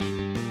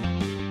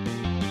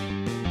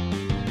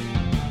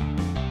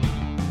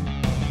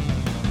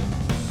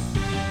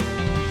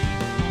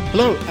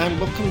Hello and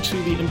welcome to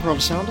the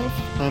Improv Sound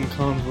Off. I'm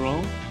Khan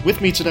Varol.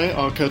 With me today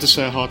are Curtis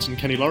Earhart and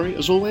Kenny Laurie,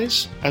 as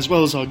always, as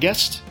well as our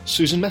guest,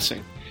 Susan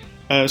Messing.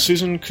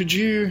 Susan, could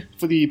you,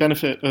 for the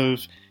benefit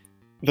of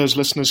those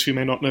listeners who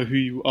may not know who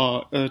you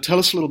are, tell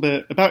us a little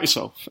bit about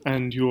yourself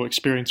and your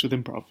experience with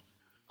improv?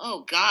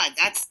 Oh God,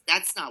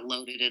 that's not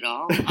loaded at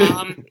all.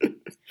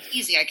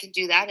 Easy, I can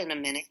do that in a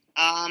minute.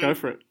 Go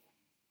for it.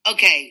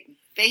 Okay,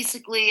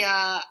 basically,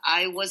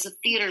 I was a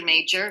theater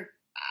major.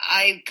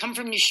 I come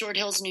from New Short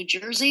Hills, New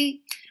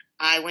Jersey.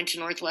 I went to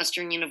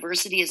Northwestern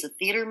University as a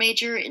theater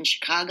major in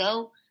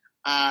Chicago,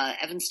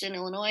 Evanston,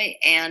 Illinois,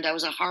 and I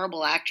was a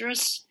horrible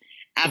actress.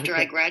 After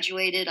I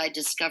graduated, I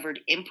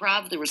discovered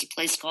improv. There was a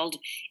place called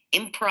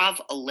Improv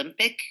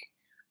Olympic,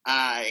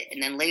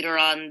 and then later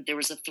on, there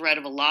was a threat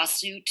of a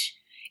lawsuit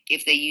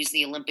if they used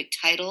the Olympic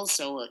title,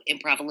 so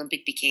Improv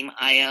Olympic became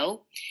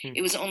I.O.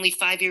 It was only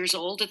 5 years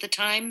old at the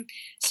time,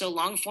 so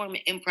long-form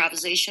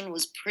improvisation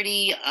was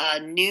pretty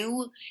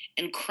new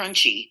and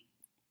crunchy.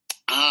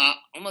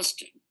 And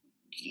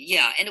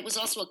it was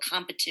also a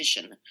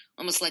competition,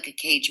 almost like a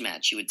cage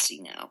match you would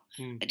see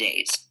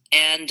nowadays.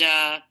 And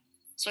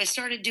so I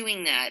started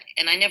doing that,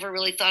 and I never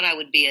really thought I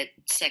would be at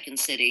Second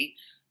City,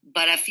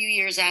 but a few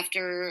years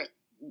after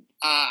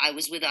I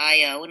was with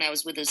I.O., and I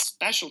was with a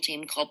special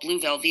team called Blue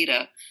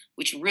Velveeta,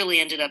 which really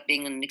ended up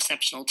being an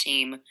exceptional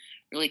team,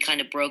 really kind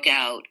of broke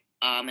out,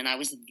 and I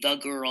was the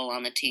girl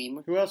on the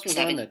team. Who else was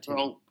on that team?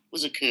 Girl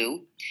was a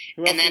coup.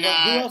 Who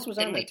else was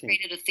on that team? We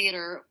created a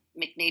theater,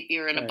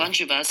 McNapier and a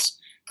bunch of us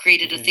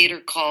created a theater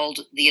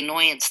called the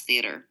Annoyance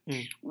Theater,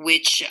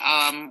 which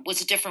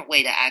was a different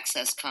way to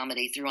access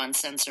comedy through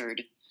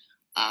uncensored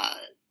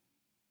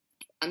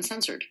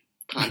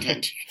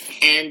content.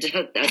 And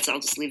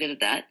I'll just leave it at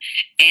that.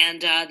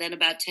 And then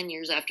about 10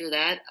 years after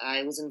that,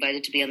 I was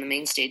invited to be on the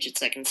main stage at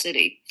Second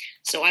City.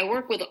 So I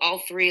work with all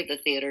three of the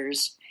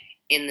theaters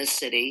in the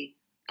city.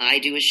 I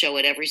do a show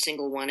at every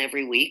single one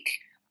every week.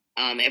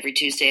 Every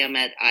Tuesday I'm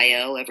at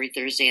I.O., every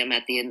Thursday I'm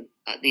at the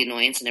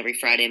Annoyance, and every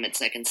Friday I'm at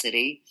Second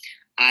City.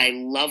 I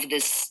love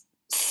this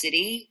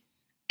city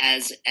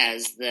as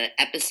the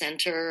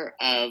epicenter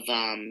of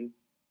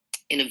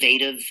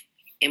innovative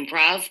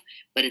improv,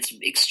 but it's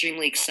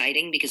extremely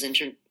exciting because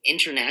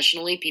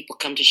internationally people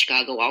come to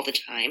Chicago all the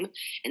time,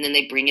 and then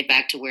they bring it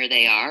back to where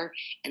they are,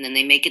 and then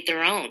they make it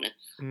their own.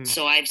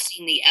 So I've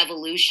seen the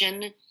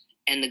evolution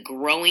and the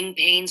growing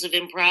pains of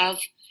improv,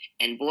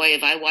 and boy,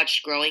 have I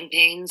watched growing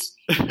pains.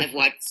 I've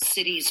watched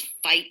cities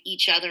fight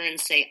each other and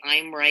say,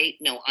 I'm right,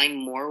 no, I'm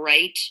more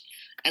right.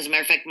 As a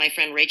matter of fact, my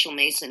friend Rachel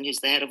Mason, who's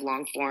the head of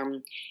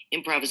long-form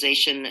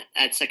improvisation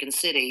at Second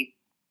City,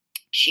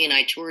 she and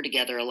I tour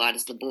together a lot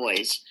as the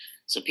boys,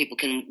 so people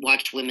can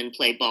watch women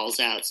play balls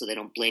out so they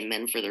don't blame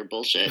men for their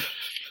bullshit.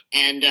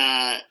 And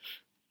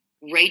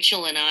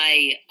Rachel and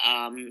I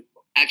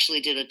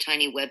actually did a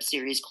tiny web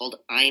series called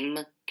I'm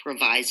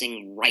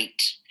Improvising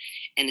Right.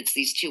 And it's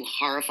these two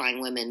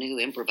horrifying women who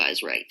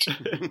improvise right.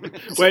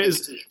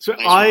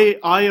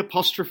 I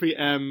apostrophe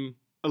M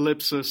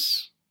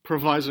ellipsis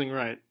provising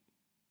right.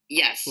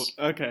 Yes.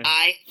 Okay.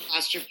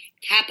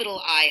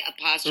 Capital I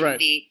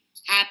apostrophe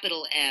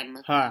capital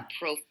M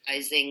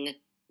provising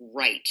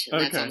right.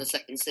 And that's on the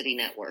Second City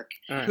Network.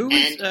 Right. Who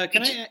was,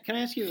 can I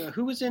ask you,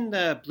 who was in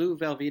the Blue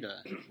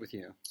Velveeta with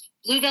you?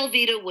 Blue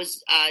Velveeta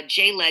was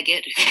Jay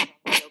Leggett, who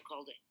also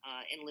called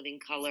In Living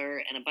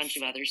Color and a bunch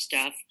of other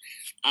stuff,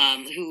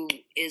 who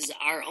is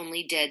our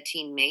only dead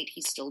teammate.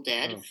 He's still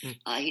dead.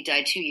 He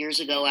died 2 years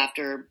ago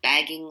after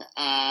bagging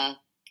a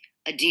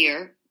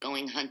deer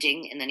going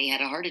hunting, and then he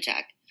had a heart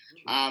attack.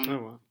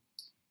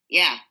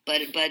 Yeah,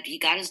 but he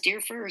got his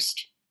deer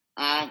first.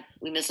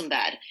 We miss him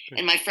bad.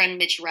 And my friend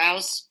Mitch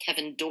Rouse,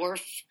 Kevin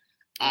Dorff,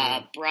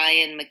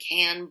 Brian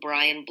McCann,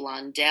 Brian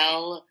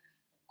Blondell,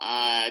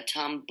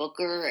 Tom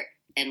Booker,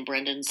 and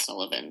Brendan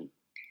Sullivan.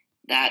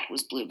 That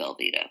was Blue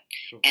Velveeta.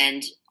 Sure.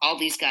 And all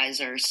these guys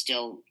are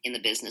still in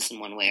the business in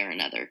one way or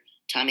another.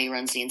 Tommy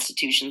runs the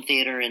Institution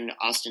Theater in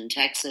Austin,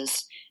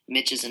 Texas.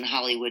 Mitch is in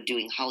Hollywood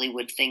doing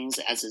Hollywood things,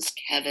 as is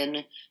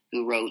Kevin,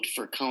 who wrote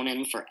for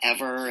Conan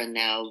forever and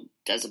now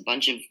does a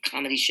bunch of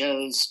comedy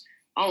shows.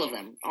 All of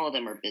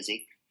them are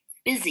busy.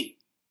 I stay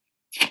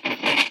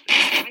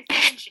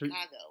in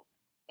Chicago,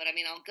 but I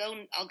mean,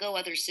 I'll go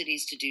other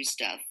cities to do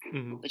stuff.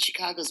 But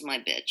Chicago's my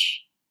bitch.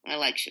 I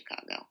like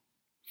Chicago.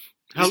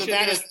 So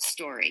that is the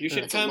story. You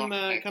should come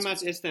out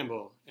to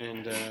Istanbul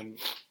and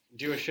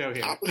do a show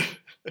here.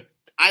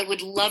 I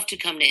would love to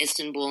come to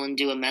Istanbul and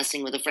do a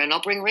messing with a friend.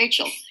 I'll bring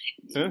Rachel.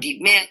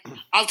 Man,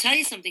 I'll tell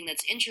you something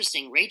that's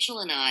interesting. Rachel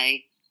and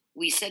I,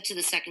 we said to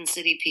the Second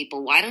City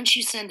people, why don't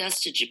you send us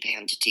to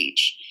Japan to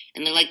teach?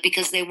 And they're like,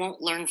 because they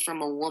won't learn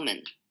from a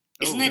woman.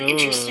 Isn't that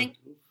interesting?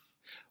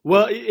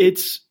 Well,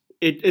 it's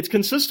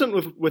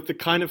consistent with the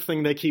kind of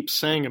thing they keep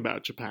saying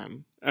about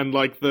Japan, and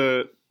like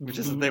which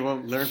is that they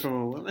won't learn from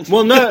a woman.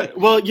 Well, no,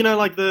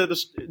 like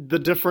the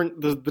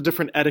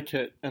different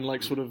etiquette and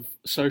like sort of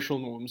social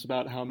norms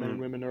about how men and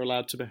women are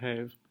allowed to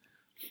behave.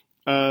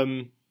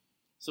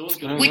 Someone's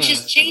gonna Which do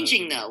is that.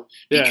 changing, though,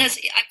 Yeah. because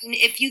I mean,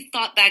 if you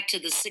thought back to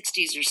the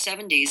 60s or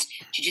 70s,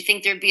 did you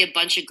think there'd be a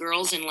bunch of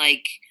girls in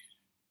like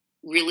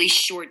really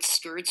short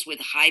skirts with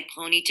high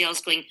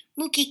ponytails going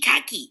 "Mookie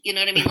Kaki"? You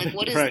know what I mean? Like,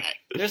 what is Right.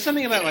 that? There's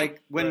something about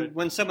like Right.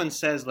 when someone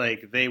says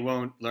like they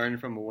won't learn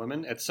from a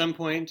woman. At some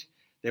point,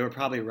 they were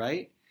probably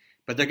right,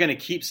 but they're going to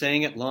keep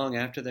saying it long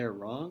after they're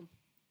wrong.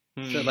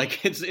 So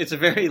like it's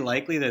very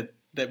likely that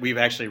we've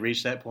actually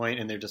reached that point,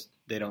 and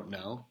they don't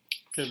know.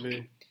 Could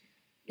be.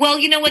 Well,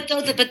 you know what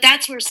though? But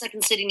that's where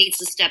Second City needs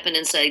to step in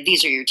and say,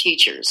 "These are your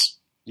teachers."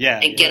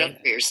 Yeah, And get yeah.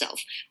 over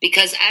yourself.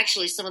 Because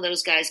actually, some of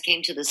those guys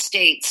came to the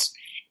States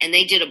and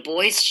they did a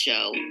boys'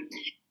 show.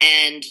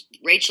 And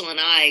Rachel and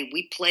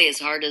we play as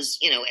hard as,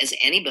 as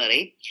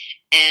anybody.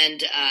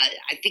 And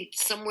I think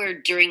somewhere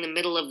during the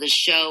middle of the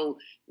show,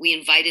 we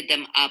invited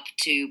them up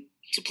to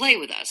play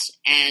with us.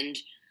 And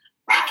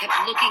I kept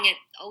looking at,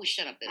 oh,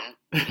 shut up, Bida.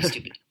 You're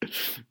stupid.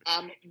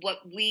 What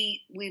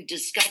we've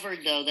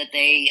discovered, though, that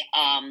they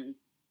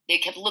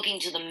kept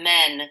looking to the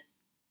men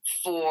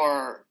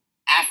for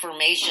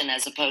affirmation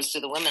as opposed to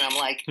the women. I'm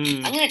like,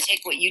 I'm going to take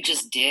what you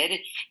just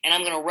did and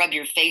I'm going to rub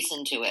your face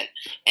into it.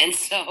 And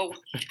so,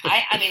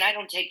 I mean, I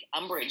don't take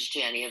umbrage to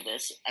any of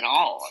this at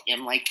all.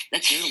 I'm like,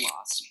 that's your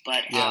loss.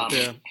 But,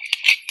 but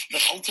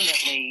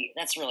ultimately,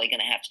 that's really going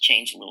to have to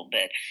change a little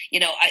bit.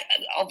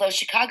 Although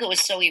Chicago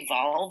is so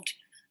evolved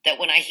that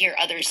when I hear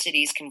other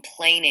cities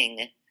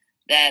complaining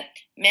that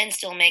men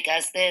still make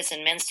us this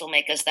and men still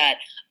make us that,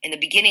 in the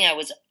beginning I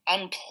was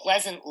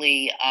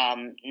unpleasantly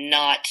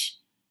not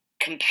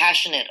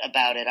compassionate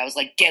about it. I was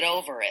like, get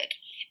over it.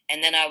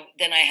 And then I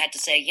had to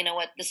say, you know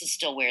what, this is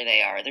still where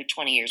they are. They're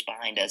 20 years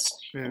behind us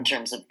in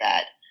terms of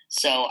that.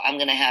 So I'm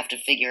going to have to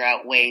figure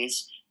out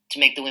ways to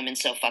make the women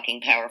so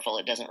fucking powerful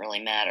it doesn't really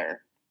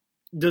matter.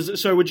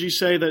 So would you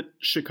say that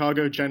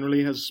Chicago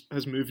generally has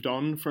moved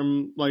on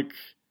from like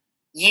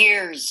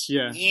years,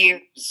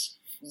 20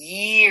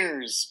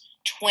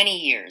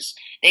 years.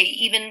 They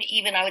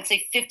even I would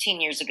say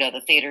 15 years ago,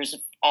 the theaters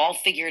all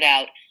figured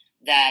out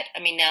that, I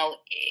mean, now,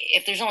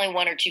 if there's only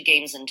one or two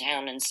games in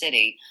town and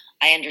city,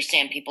 I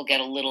understand people get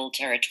a little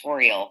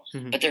territorial,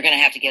 but they're going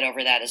to have to get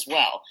over that as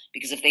well.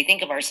 Because if they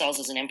think of ourselves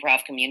as an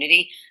improv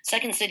community,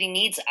 Second City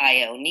needs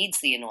IO, needs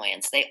the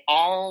annoyance. They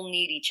all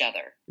need each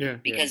other. Yeah.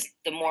 Because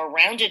the more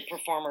rounded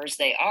performers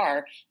they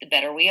are, the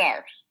better we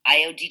are.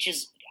 IO,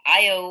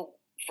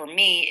 for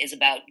me, is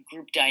about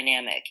group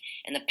dynamic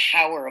and the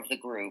power of the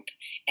group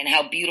and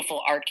how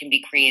beautiful art can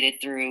be created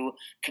through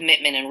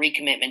commitment and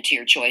recommitment to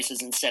your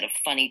choices instead of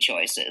funny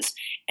choices,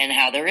 and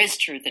how there is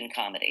truth in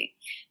comedy.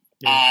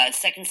 Yeah.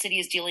 Second City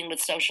is dealing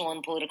with social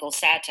and political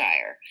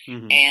satire,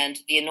 and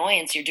the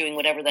annoyance, you're doing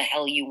whatever the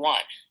hell you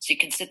want. So you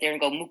can sit there and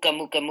go muka,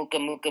 muka, muka,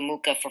 muka,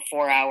 muka for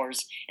 4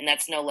 hours, and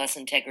that's no less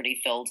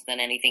integrity-filled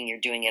than anything you're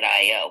doing at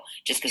I.O.,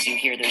 just because you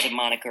hear there's a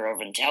moniker of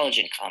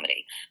intelligent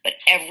comedy. But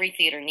every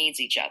theater needs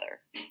each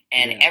other,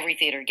 and every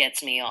theater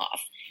gets me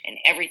off, and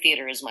every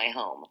theater is my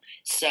home.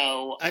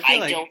 So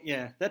I don't...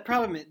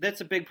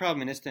 that's a big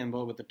problem in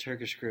Istanbul with the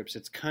Turkish groups.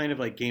 It's kind of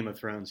like Game of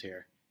Thrones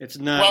here. It's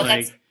not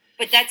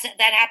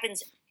that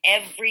happens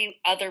every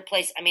other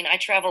place. I mean, I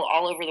travel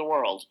all over the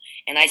world,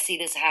 and I see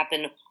this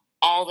happen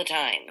all the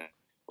time.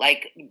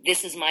 Like,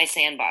 this is my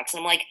sandbox.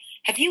 And I'm like,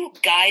 have you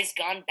guys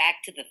gone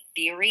back to the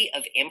theory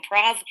of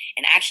improv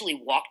and actually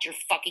walked your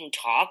fucking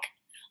talk?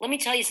 Let me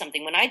tell you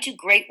something. When I do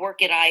great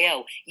work at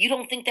I.O., you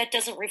don't think that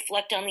doesn't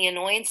reflect on the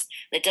annoyance?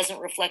 That doesn't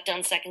reflect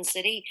on Second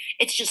City?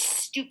 It's just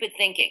stupid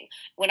thinking.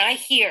 When I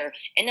hear,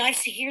 and I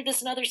hear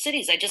this in other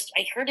cities, I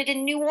heard it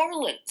in New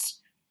Orleans.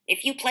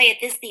 If you play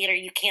at this theater,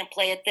 you can't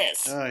play at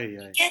this.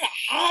 Get a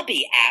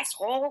hobby,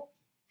 asshole.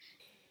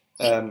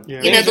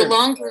 The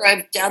longer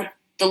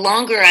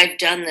I've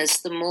done this,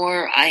 the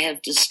more I have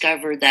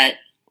discovered that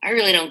I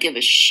really don't give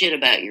a shit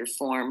about your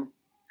form.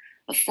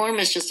 A form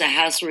is just a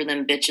house where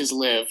them bitches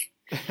live.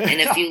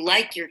 And if you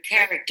like your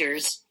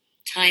characters,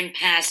 time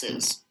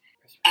passes.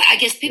 I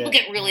guess people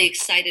get really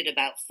excited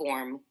about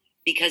form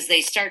because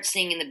they start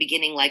seeing in the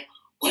beginning like,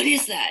 what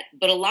is that?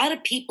 But a lot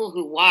of people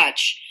who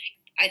watch,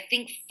 I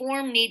think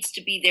form needs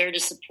to be there to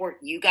support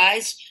you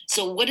guys.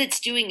 So what it's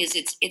doing is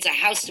it's a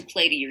house to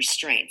play to your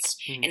strengths.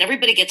 And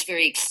everybody gets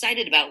very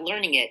excited about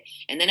learning it.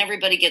 And then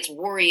everybody gets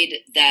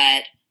worried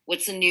that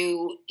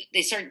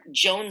they start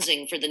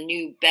jonesing for the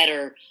new,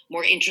 better,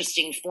 more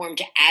interesting form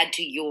to add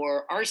to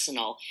your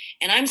arsenal.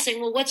 And I'm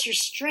saying, well, what's your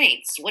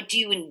strengths? What do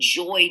you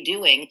enjoy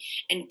doing?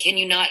 And can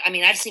you not, I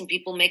mean, I've seen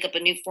people make up a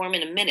new form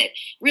in a minute.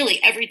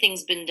 Really,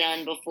 everything's been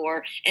done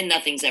before and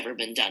nothing's ever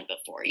been done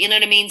before. You know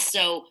what I mean?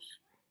 So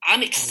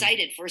I'm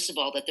excited, first of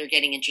all, that they're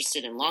getting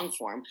interested in long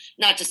form.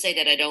 Not to say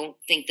that I don't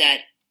think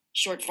that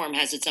short form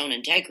has its own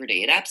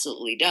integrity. It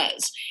absolutely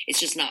does. It's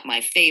just not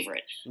my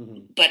favorite.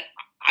 But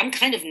I'm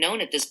kind of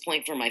known at this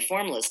point for my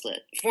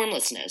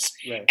formlessness.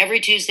 Right. Every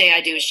Tuesday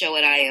I do a show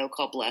at I.O.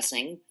 called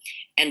Blessing,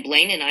 and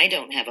Blaine and I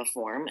don't have a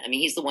form. I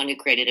mean, he's the one who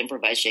created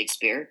Improvised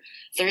Shakespeare.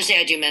 Thursday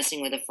I do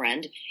Messing with a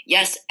Friend.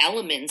 Yes,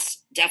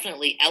 elements,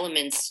 definitely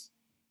elements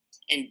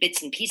and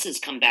bits and pieces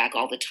come back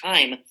all the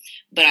time,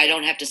 but I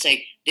don't have to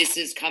say this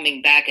is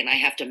coming back and I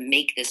have to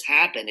make this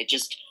happen. It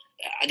just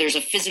there's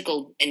a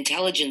physical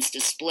intelligence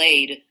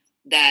displayed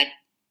that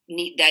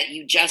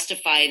you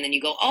justify, and then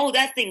you go, oh,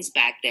 that thing's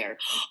back there.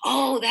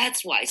 Oh,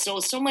 that's why. So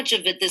much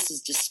of it, this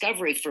is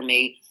discovery for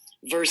me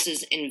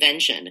versus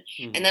invention.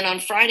 Mm-hmm. And then on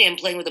Friday, I'm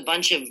playing with a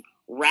bunch of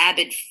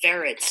rabid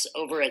ferrets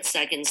over at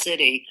Second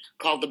City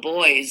called the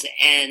Boys,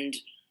 and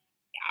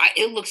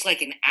it looks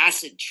like an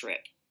acid trip.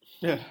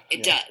 Yeah,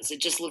 it does.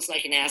 It just looks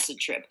like an acid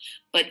trip.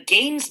 But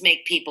games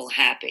make people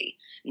happy,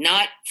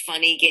 not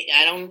funny.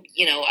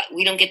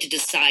 We don't get to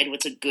decide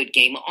what's a good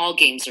game. All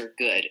games are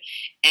good,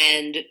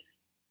 and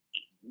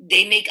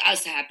they make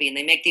us happy, and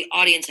they make the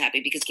audience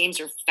happy because games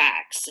are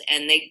facts,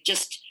 and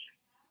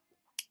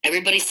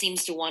everybody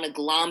seems to want to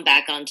glom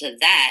back onto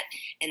that,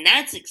 and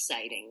that's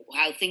exciting,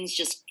 how things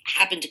just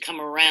happen to come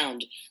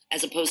around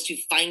as opposed to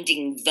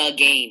finding the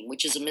game,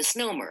 which is a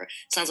misnomer.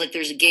 It sounds like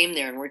there's a game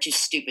there and we're too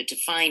stupid to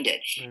find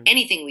it. Mm.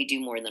 Anything we do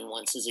more than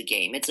once is a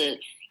game.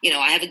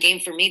 I have a game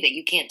for me that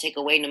you can't take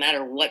away no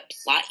matter what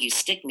plot you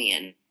stick me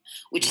in,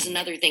 which is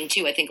another thing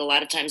too. I think a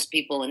lot of times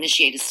people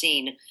initiate a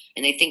scene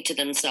and they think to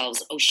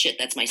themselves, oh shit,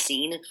 that's my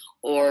scene.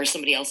 Or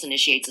somebody else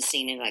initiates a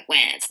scene and like, wow,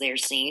 it's their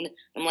scene.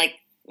 I'm like,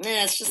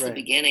 nah, it's just the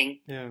beginning.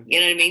 Yeah. You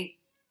know what I mean?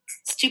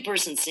 It's a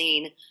 2-person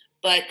scene.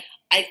 But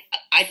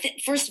I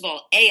think, first of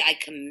all, I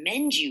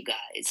commend you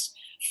guys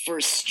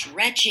for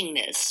stretching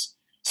this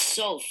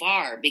so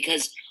far,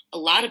 because a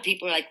lot of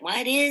people are like,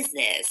 what is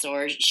this?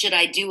 Or should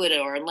I do it?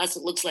 Or unless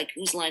it looks like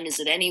whose line is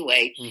it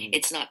anyway,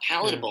 it's not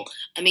palatable.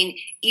 Yeah. I mean,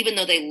 even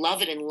though they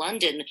love it in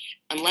London,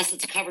 unless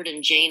it's covered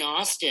in Jane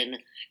Austen,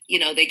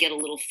 they get a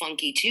little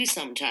funky too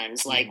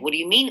sometimes. Like, what do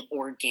you mean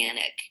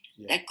organic?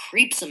 Yeah. That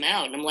creeps them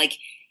out. And I'm like,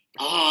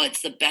 oh,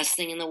 it's the best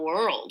thing in the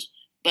world.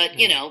 But,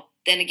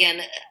 then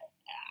again,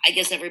 I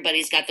guess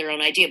everybody's got their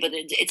own idea, but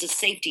it's a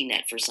safety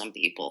net for some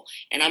people.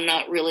 And I'm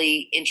not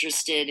really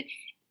interested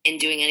in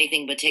doing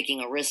anything but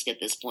taking a risk at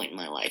this point in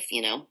my life,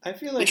 I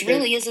feel like which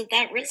really isn't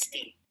that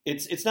risky.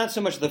 It's not so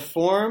much the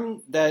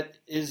form that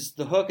is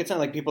the hook. It's not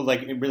like people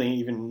like really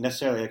even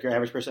necessarily like your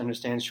average person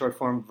understands short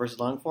form versus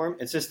long form.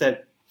 It's just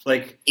that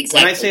like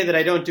when I say that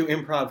I don't do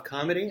improv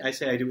comedy, I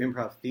say I do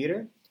improv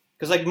theater.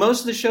 Because like most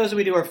of the shows that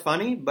we do are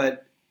funny,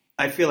 but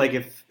I feel like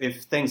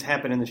if things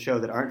happen in the show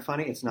that aren't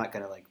funny, it's not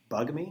going to like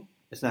bug me.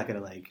 It's not going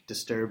to like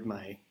disturb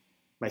my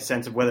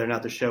sense of whether or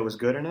not the show was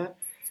good or not.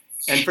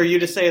 And for you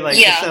to say like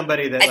to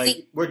somebody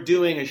that we're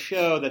doing a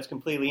show that's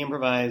completely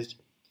improvised,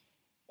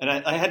 and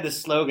I had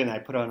this slogan I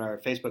put on our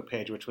Facebook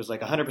page, which was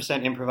like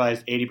 100%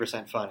 improvised,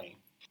 80% funny.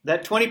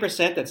 That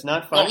 20% that's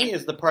not funny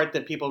is the part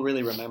that people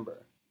really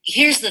remember.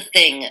 Here's the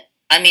thing.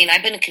 I mean,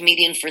 I've been a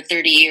comedian for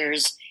 30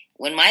 years.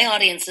 When my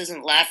audience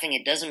isn't laughing,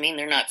 it doesn't mean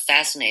they're not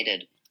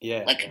fascinated.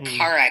 Yeah. Like a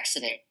car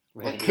accident.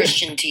 Or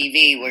Christian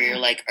TV where you're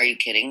like, are you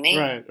kidding me?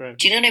 Right.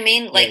 Do you know what I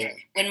mean?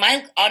 Like, when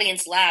my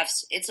audience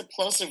laughs, it's a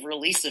plosive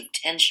release of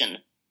tension.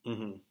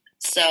 Mm-hmm.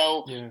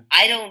 So,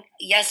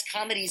 yes,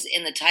 comedy's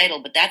in the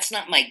title, but that's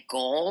not my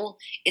goal.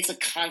 It's a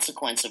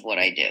consequence of what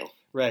I do.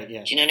 Right,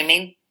 yeah. Do you know what I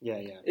mean?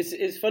 Yeah.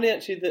 It's funny,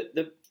 actually,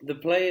 that the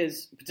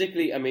players,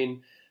 particularly, I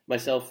mean,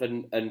 myself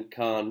and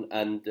Khan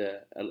and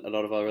a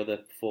lot of our other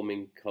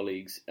performing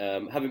colleagues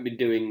haven't been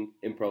doing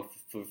improv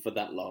for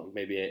that long,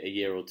 maybe a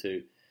year or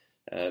two.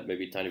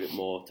 Maybe a tiny bit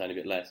more, tiny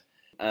bit less.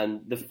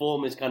 And the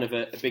form is kind of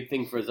a big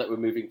thing for us that we're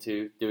moving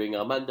to doing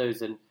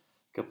Armando's, and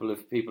a couple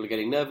of people are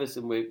getting nervous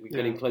and we're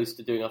getting close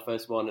to doing our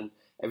first one and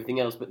everything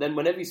else. But then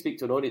whenever you speak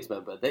to an audience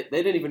member, they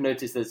don't even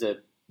notice there's a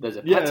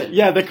pattern.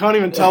 Yeah, they can't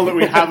even tell that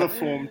we have a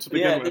form to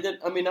begin with.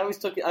 I mean,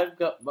 I've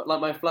got, like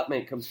my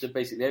flatmate comes to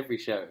basically every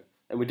show.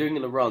 And we're doing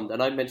in a rond,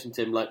 and I mentioned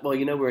to him, like, well,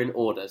 we're in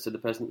order, so the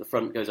person at the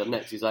front goes up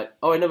next. He's like,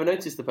 oh, I never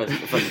noticed the person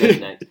at the front goes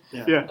next.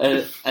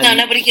 No,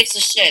 nobody gives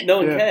a shit. No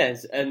one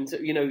cares. And, so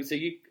we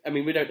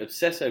don't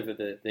obsess over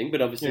the thing,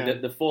 but obviously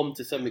the form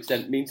to some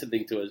extent means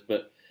something to us.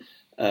 But,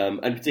 and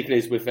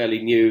particularly as we're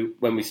fairly new,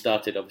 when we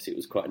started, obviously it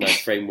was quite a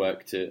nice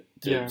framework to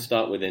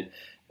start within.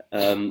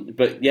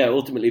 But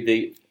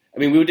ultimately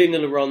we were doing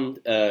in a rond,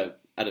 I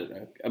don't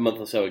know, a month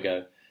or so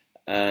ago,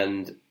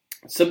 and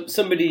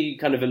somebody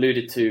kind of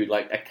alluded to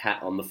like a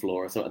cat on the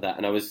floor or something like that,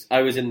 and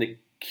I was in the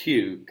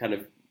queue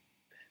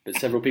but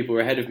several people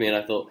were ahead of me, and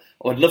I thought,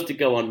 I'd love to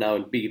go on now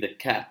and be the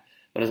cat,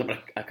 but I was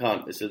like, I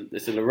can't. It's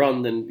a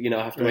Laurent, and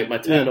I have to wait my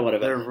turn or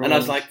whatever. And I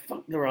was like,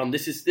 fuck Laurent,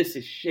 this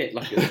is shit.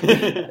 Like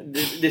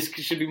this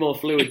should be more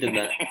fluid than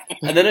that.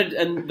 And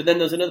then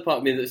there's another part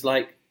of me that's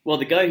like, well,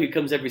 the guy who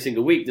comes every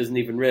single week doesn't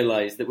even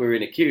realise that we're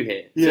in a queue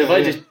here. So if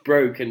I just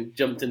broke and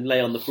jumped and lay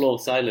on the floor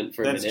silent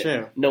for a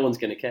minute, no one's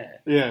going to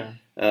care. Yeah.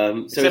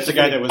 So except the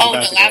guy that was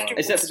about to go on.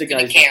 Except for the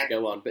guys that have to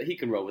go on, but he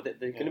can roll with it.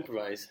 They can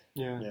improvise.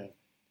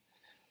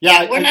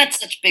 Yeah, we're not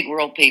such big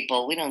world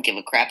people. We don't give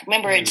a crap.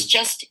 Remember, it's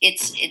just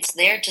it's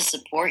there to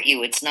support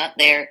you. It's not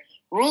there.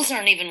 Rules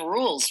aren't even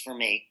rules for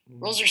me.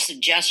 Rules are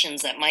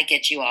suggestions that might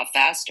get you off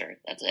faster.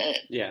 That's it.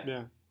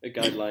 Yeah. A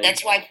guideline.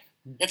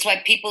 That's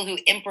why people who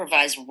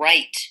improvise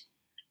write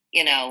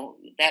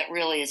that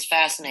really is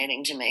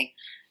fascinating to me,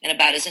 and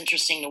about as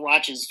interesting to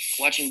watch as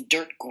watching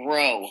dirt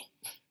grow.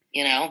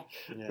 Yeah.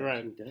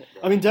 Right.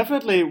 I mean,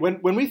 definitely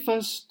when we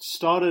first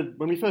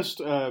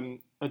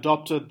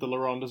adopted the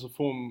LaRonde as a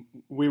form,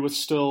 it was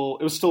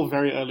still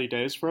very early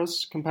days for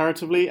us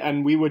comparatively,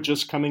 and we were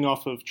just coming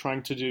off of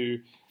trying to do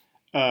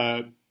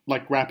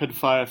like rapid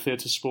fire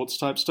theatre sports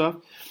type stuff,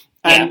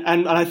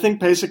 and I think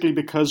basically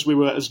because we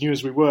were as new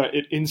as we were,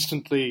 it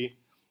instantly,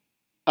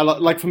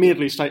 like for me at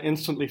least, I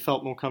instantly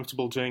felt more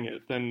comfortable doing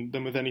it than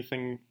with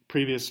anything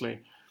previously,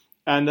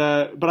 and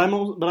but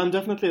I'm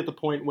definitely at the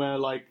point where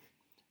like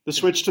the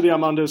switch to the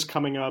Armando is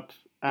coming up,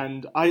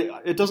 and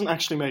it doesn't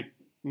actually make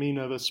me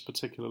nervous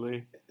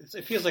particularly.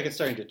 It feels like it's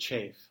starting to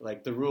chafe.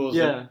 Like the rules,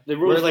 the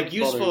rules were like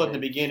useful at the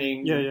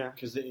beginning,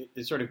 because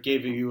it sort of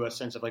gave you a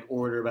sense of like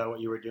order about what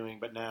you were doing.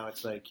 But now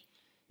it's like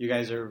you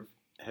guys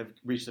have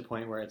reached the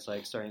point where it's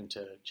like starting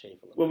to chafe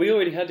a little. Well, we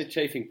already had a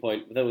chafing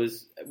point. There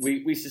was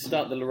we used to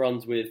start the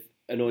LaRondes with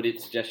an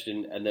audience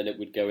suggestion, and then it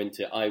would go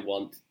into "I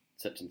want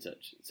such and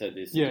such." So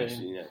this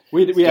suggestion,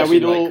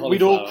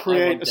 we'd all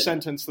create a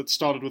sentence that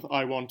started with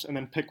 "I want" and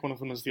then pick one of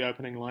them as the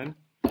opening line.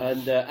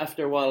 And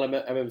after a while, I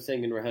remember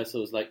saying in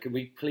rehearsals, like, "Can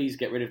we please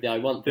get rid of the 'I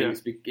want'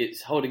 things?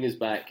 It's holding us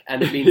back."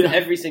 And it means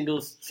every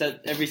single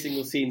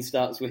scene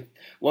starts with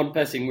one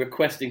person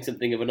requesting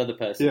something of another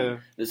person. Yeah.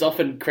 That's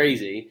often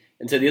crazy,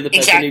 and so the other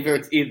person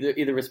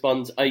either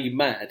responds, "Are you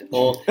mad?"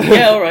 or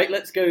 "Yeah, all right,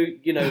 let's go.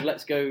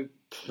 Let's go.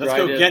 Let's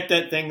go get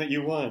that thing that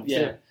you want."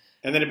 Yeah.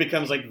 And then it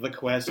becomes like the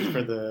quest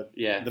for the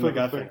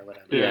MacGuffin or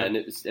whatever. Yeah, and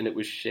it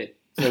was shit.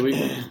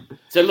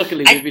 So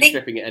luckily we've been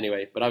stripping it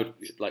anyway, but I would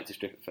like to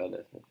strip it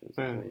further.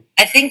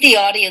 I think the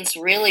audience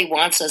really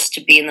wants us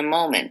to be in the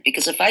moment,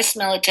 because if I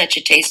smell it, touch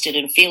it, taste it,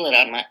 and feel it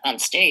on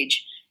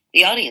stage,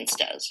 the audience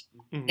does.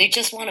 Mm-hmm. They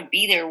just want to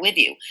be there with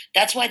you.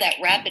 That's why that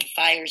rapid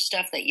fire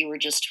stuff that you were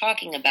just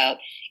talking about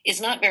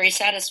is not very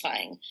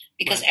satisfying,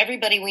 because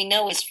everybody we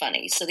know is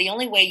funny. So the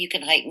only way you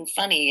can heighten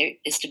funny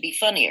is to be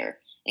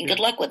funnier, and good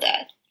luck with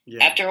that.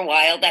 Yeah. After a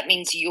while, that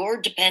means you're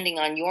depending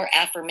on your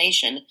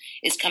affirmation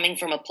is coming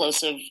from a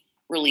plosive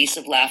release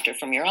of laughter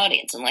from your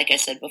audience. And like I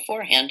said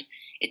beforehand,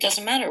 it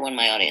doesn't matter when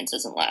my audience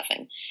isn't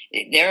laughing.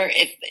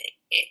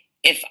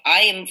 If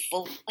I am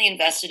fully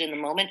invested in the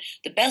moment,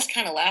 the best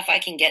kind of laugh I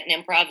can get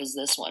in improv is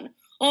this one.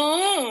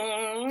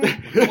 Oh,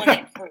 the one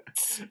that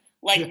hurts.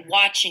 Like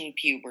watching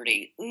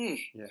puberty. Ooh.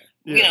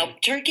 Yeah.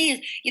 Turkey is,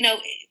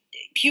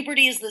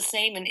 puberty is the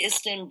same in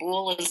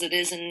Istanbul as it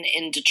is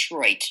in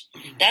Detroit.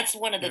 That's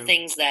one of the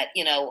things that,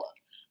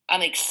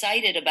 I'm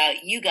excited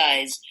about you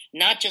guys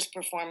not just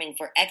performing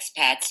for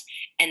expats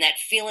and that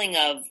feeling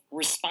of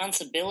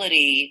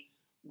responsibility,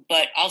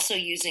 but also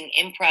using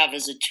improv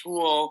as a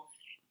tool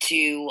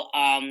to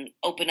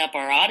open up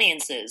our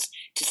audiences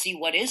to see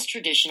what is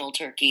traditional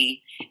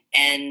Turkey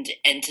and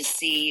to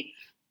see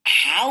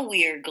how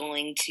we are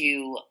going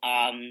to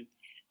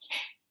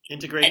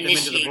integrate them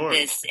into the board.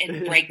 This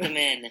and break them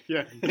in.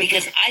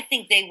 Because I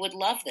think they would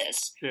love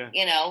this.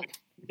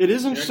 It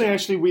is interesting,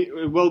 actually.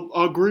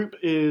 Our group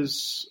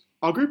is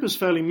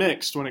fairly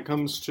mixed when it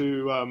comes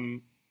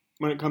to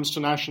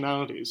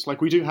nationalities.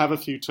 Like, we do have a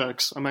few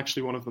Turks. I'm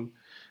actually one of them,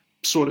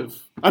 sort of.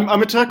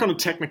 I'm a Turk on a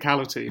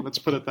technicality. Let's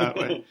put it that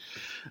way.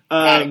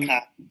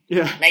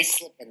 Nice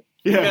slipping.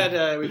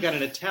 Yeah. We've got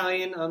an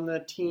Italian on the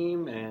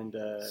team, and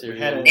we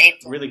had a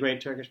really great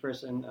Turkish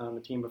person on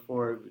the team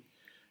before.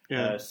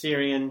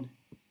 Syrian,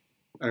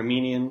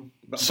 Armenian,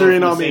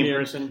 Syrian, Armenian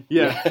person.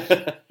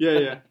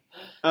 Yeah.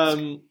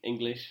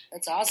 English.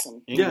 That's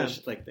awesome. English,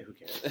 who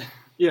cares?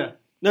 Yeah.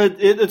 No,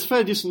 it's a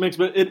fairly decent mix,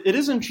 but it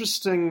is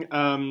interesting.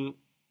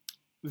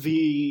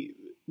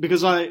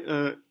 Because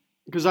I've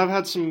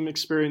had some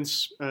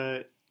experience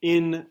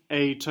in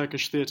a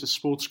Turkish theatre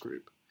sports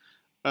group,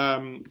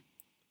 along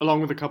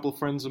with a couple of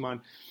friends of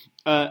mine,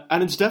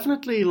 and it's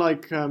definitely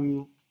like.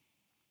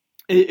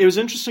 It was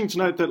interesting to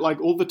note that like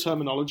all the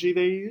terminology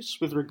they use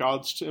with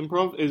regards to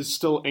improv is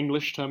still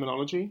English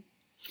terminology,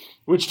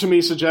 which to me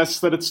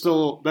suggests that it's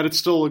still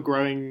a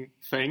growing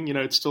thing.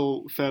 It's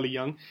still fairly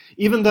young,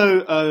 even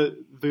though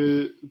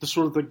the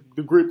sort of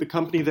the group, the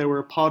company they were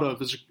a part of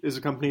is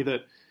a company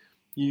that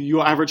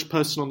your average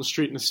person on the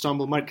street in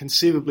Istanbul might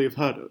conceivably have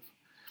heard of,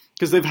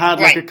 because they've had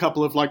like a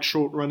couple of like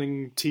short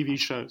running TV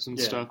shows and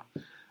stuff.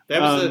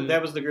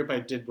 That was the group I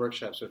did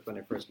workshops with when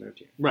I first moved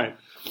here. Right.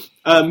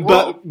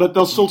 But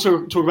they'll still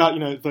talk about,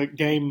 the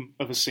game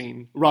of a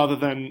scene rather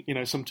than,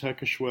 some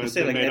Turkish word. They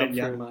say like Edit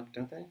Yanmak,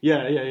 don't they?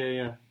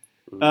 Yeah.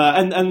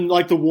 And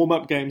like the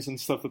warm-up games and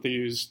stuff that they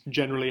use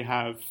generally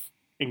have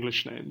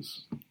English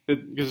names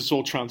because it's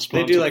all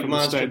transplanted. They do like from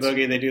Monster the States.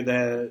 Boogie, they do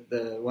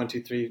the 1,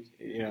 2, 3,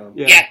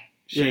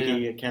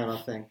 shaky count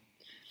off thing.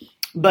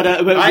 But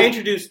I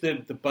introduced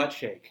the butt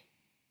shake.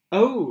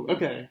 Oh,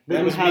 okay.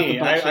 That was me.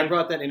 I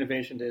brought that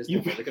innovation to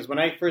Istanbul because when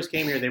I first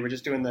came here, they were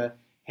just doing the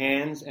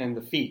hands and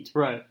the feet.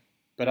 Right.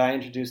 But I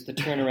introduced the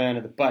turnaround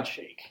and the butt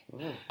shake.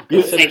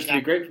 That's so much to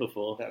be grateful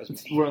for. That was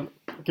me.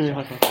 Give me a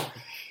high five.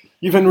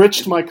 You've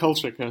enriched my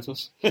culture,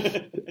 Curtis.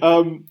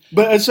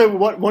 But so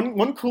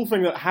one cool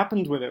thing that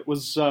happened with it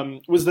was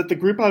that the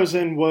group I was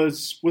in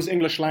was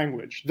English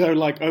language, though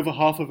like over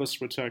half of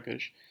us were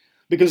Turkish,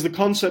 because the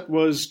concept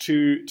was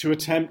to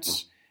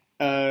attempt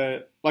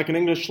like an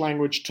English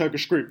language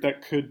Turkish group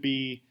that could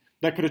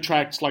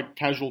attract like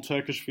casual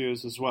Turkish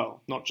viewers as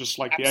well, not just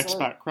like the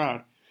expat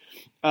crowd.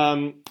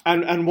 And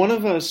one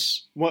of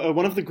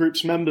the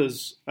group's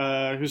members,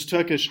 who's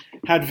Turkish,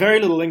 had very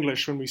little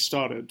English when we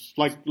started,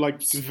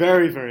 like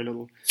very, very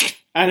little.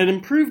 And it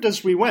improved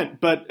as we went,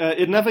 but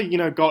it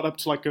never, got up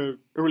to like a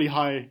really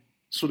high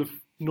sort of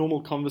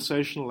normal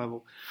conversational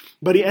level.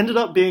 But he ended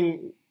up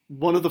being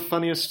one of the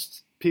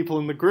funniest people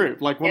in the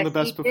group, like one of the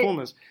best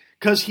performers,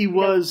 because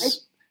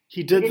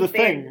he did the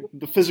thing,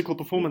 the physical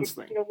performance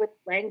thing. With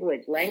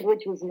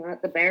language was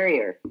not the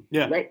barrier.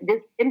 Yeah,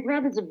 this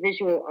improv is a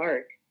visual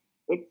art.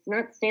 It's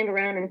not stand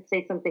around and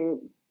say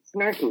something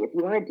snarky. If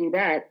you want to do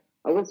that,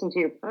 I'll listen to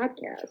your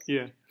podcast.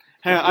 Yeah.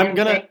 Hey, I'm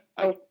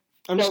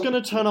just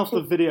gonna turn off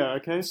the video,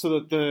 okay? So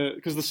that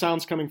because the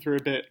sound's coming through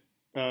a bit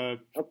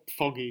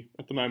foggy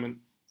at the moment,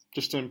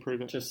 just to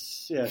improve it.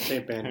 Just save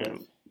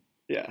bandwidth.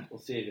 Yeah. We'll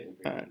see it.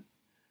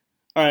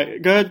 All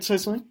right. Go ahead. Say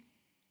something.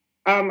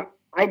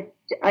 I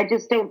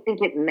just don't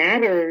think it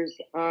matters.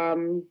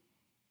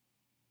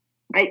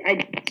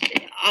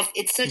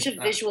 It's such a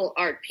visual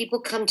art. People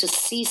come to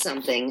see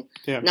something,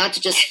 not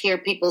to just hear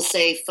people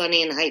say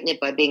funny and heighten it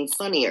by being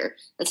funnier.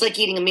 It's like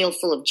eating a meal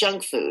full of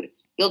junk food.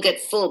 You'll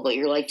get full, but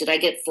you're like, did I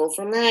get full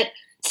from that?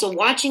 So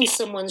watching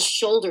someone's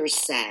shoulders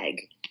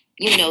sag,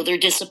 they're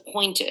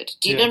disappointed.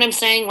 Do you know what I'm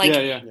saying?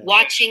 Like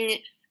watching,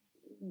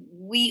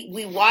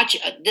 we watch,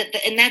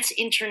 and that's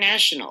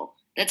international.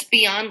 That's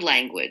beyond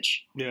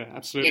language. Yeah,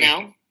 absolutely.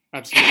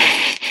 Absolutely.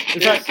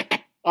 In fact,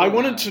 I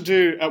wanted to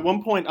do, at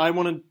one point,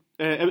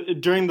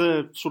 during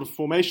the sort of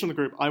formation of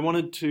the group, I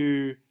wanted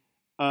to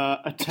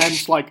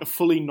attempt like a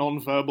fully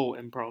non-verbal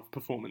improv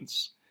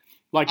performance.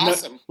 Like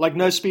awesome.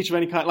 no speech of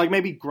any kind, like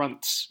maybe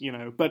grunts,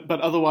 but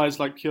otherwise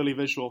like purely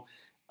visual.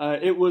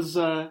 It was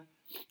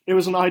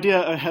an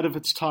idea ahead of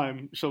its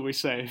time, shall we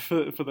say, for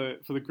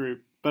the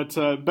group. But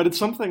it's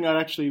something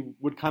I actually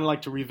would kind of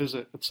like to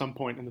revisit at some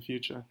point in the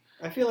future.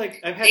 I feel like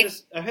I've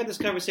had this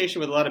conversation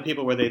with a lot of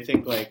people where they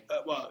think like,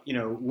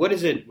 what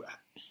is it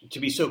to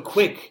be so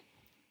quick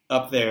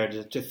up there,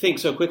 to think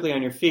so quickly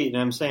on your feet?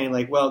 And I'm saying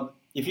like, well,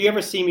 if you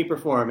ever see me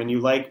perform and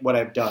you like what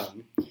I've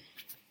done,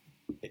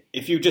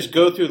 if you just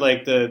go through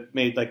like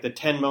the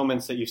 10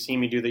 moments that you've seen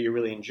me do that you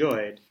really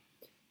enjoyed,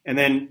 and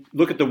then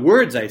look at the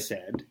words I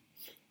said,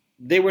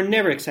 they were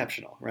never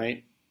exceptional,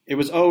 right? It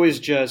was always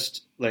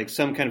just like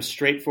some kind of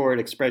straightforward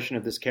expression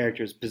of this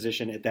character's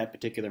position at that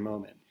particular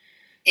moment.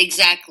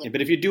 Exactly.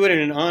 But if you do it in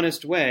an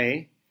honest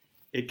way,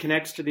 it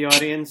connects to the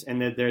audience,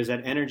 and that there's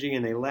that energy,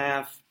 and they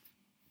laugh.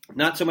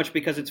 Not so much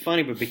because it's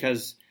funny, but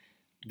because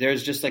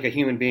there's just like a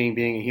human being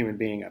being a human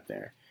being up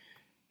there.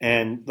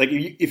 And like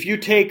if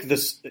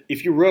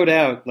you wrote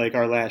out like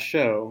our last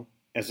show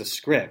as a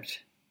script,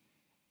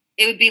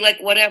 it would be like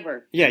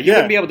whatever. Yeah, you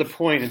wouldn't be able to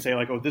point and say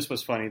like, oh, this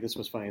was funny,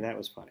 that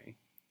was funny.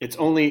 It's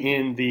only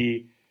in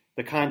the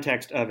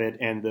context of it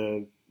and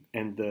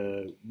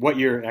the what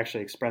you're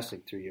actually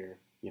expressing through your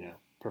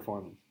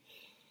performance.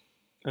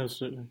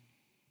 Absolutely.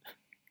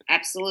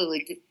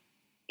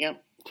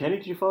 Yep. Kenny,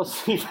 did you fall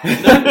asleep?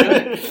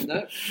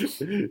 No. He's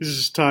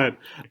just tired.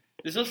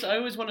 There's also, I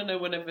always want to know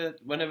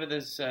whenever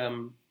there's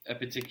a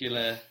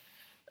particular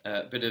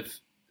bit of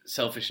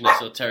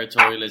selfishness or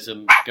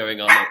territorialism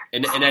going on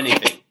in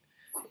anything.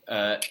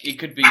 It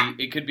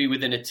could be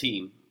within a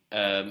team,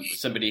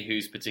 somebody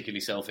who's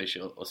particularly selfish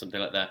or something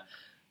like that.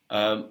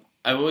 I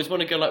always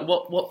want to go like,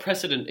 what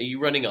precedent are you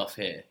running off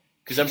here?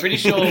 Because I'm pretty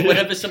sure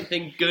whenever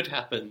something good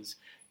happens,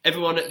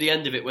 everyone at the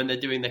end of it, when they're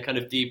doing their kind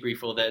of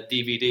debrief or their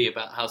DVD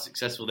about how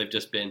successful they've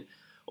just been,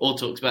 all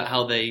talks about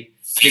how they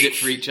did it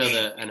for each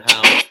other and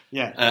how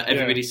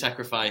everybody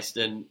sacrificed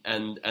and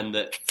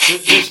that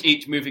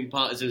each moving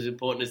part is as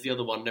important as the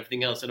other one and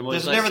everything else. And I'm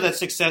always There's never that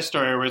success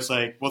story where it's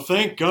like, well,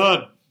 thank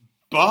God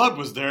Bob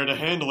was there to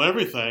handle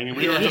everything, and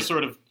we were just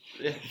sort of...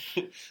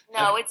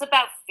 No, it's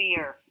about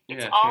fear.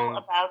 It's all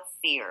about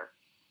fear.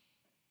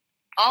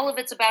 All of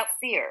it's about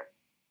fear.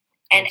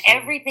 And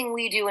everything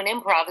we do in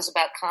improv is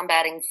about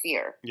combating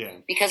fear. Yeah.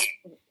 Because,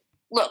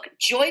 look,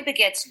 joy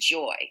begets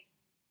joy.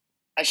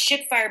 A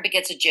shitfire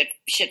begets a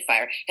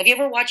shitfire. Have you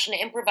ever watched an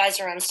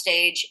improviser on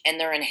stage and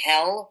they're in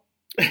hell?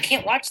 You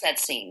can't watch that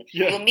scene.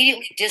 You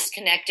immediately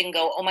disconnect and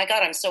go, oh my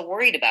God, I'm so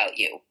worried about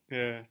you.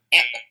 Yeah.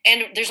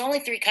 And there's only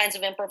 3 kinds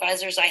of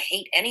improvisers I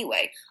hate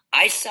anyway.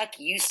 I suck,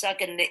 you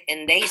suck, and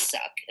they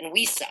suck, and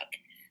we suck.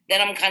 Then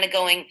I'm kind of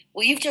going,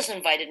 well, you've just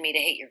invited me to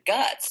hate your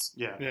guts.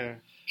 Yeah.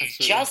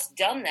 Absolutely. Just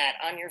done that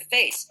on your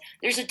face.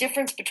 There's a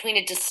difference between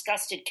a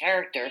disgusted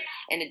character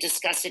and a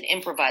disgusted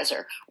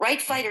improviser.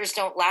 Right fighters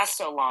don't last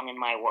so long in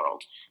my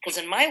world,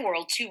 because in my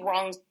world, 2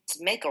 wrongs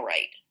make a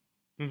right.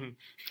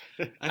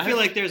 Mm-hmm. I feel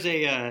like there's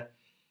a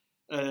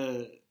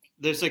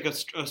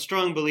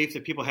strong belief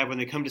that people have when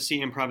they come to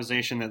see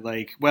improvisation that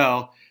like,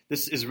 well,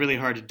 this is really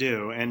hard to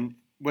do, and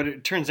what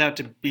it turns out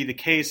to be the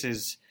case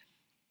is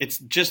it's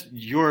just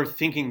your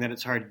thinking that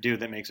it's hard to do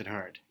that makes it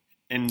hard.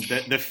 And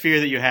the fear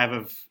that you have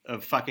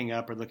of fucking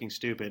up or looking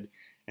stupid.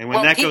 And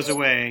when that goes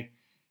away,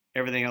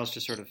 everything else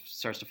just sort of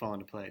starts to fall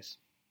into place.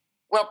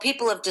 Well,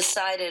 people have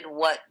decided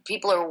what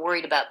people are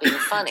worried about being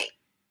funny.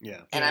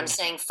 Yeah. And I'm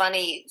saying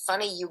funny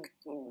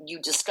you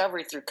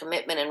discover through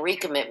commitment and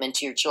recommitment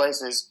to your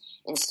choices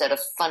instead of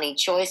funny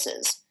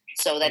choices.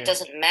 So that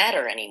doesn't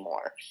matter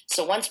anymore.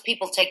 So once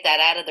people take that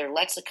out of their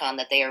lexicon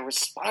that they are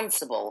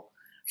responsible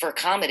for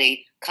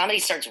comedy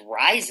starts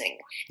rising.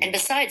 And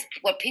besides,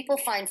 what people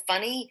find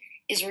funny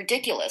is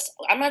ridiculous.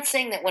 I'm not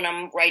saying that when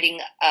I'm writing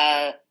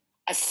a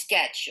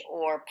sketch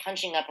or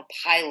punching up a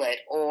pilot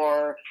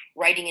or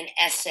writing an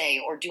essay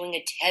or doing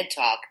a TED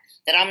Talk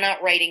that I'm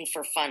not writing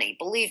for funny.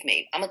 Believe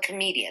me, I'm a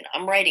comedian.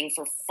 I'm writing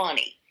for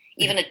funny.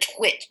 Even a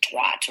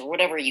twat, or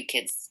whatever you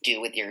kids do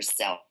with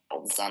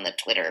yourselves on the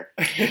Twitter.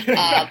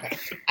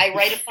 I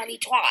write a funny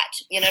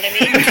twat. You know what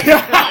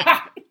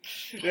I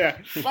mean? Yeah.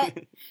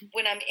 But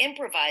when I'm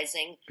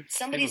improvising,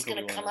 somebody's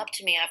going to come up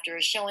to me after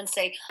a show and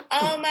say,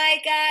 "Oh my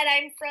God,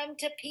 I'm from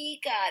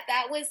Topeka.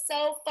 That was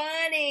so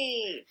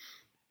funny."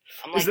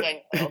 I'm like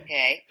going,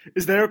 okay.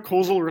 Is there a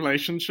causal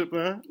relationship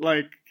there?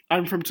 Like,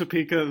 I'm from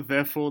Topeka,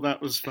 therefore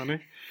that was funny?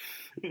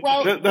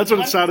 Well, that's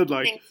what it sounded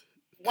like.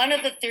 One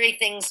of the three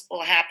things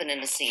will happen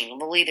in a scene.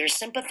 We'll either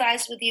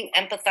sympathize with you,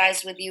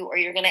 empathize with you, or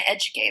you're going to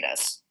educate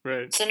us.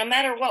 Right. So no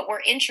matter what, we're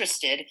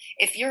interested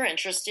if you're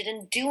interested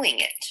in doing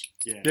it.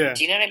 Yeah.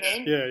 Do you know what I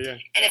mean? Yeah.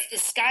 And if the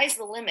sky's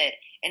the limit,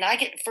 and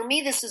for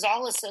me, this is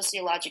all a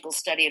sociological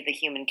study of the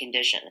human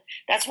condition.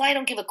 That's why I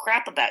don't give a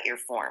crap about your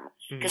form.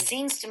 Because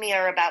scenes to me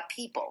are about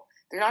people.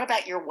 They're not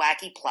about your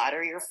wacky plot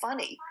or your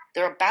funny.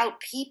 They're about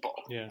people.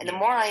 Yeah. And the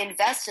more I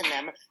invest in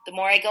them, the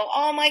more I go,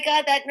 oh my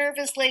God, that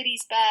nervous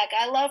lady's back.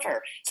 I love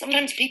her.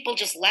 Sometimes people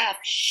just laugh.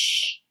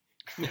 Shh.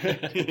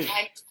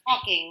 I'm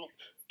talking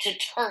to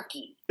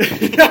Turkey.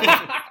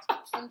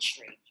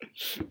 Country.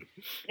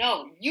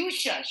 No, you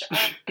shush.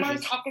 I'm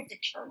talking to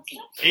Turkey.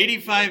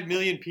 85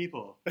 million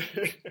people.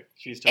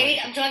 She's talking.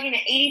 I'm talking to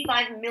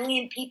 85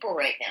 million people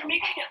right now.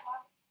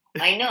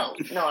 I know.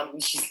 No,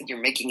 she said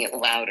you're making it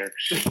louder.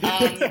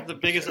 The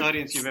biggest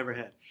audience you've ever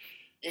had.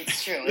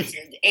 It's true.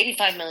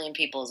 85 million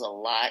people is a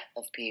lot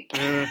of people.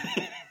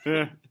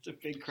 It's a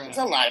big crowd. It's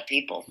a lot of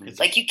people.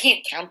 Like, you can't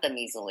count them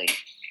easily.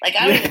 Like,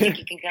 I don't even think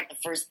you can count the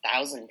first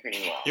 1,000 pretty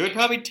well. It would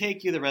probably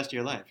take you the rest of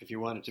your life if you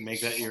wanted to make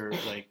that your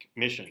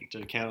mission,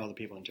 to count all the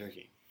people in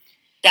Turkey.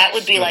 That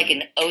would be like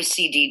an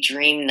OCD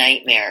dream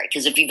nightmare.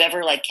 Because if you've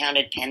ever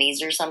counted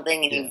pennies or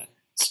something and you've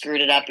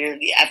screwed it up,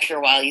 after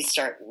a while you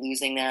start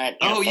losing that.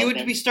 You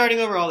would be starting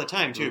over all the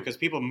time too, because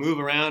people move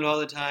around all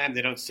the time.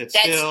 They don't sit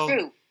still. That's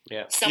true.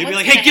 Yeah, you'd be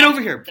like, "Hey, get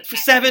over here!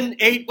 7,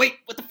 8, wait,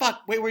 what the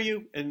fuck? Wait, where are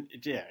you?" And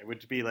it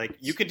would be like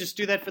you could just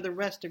do that for the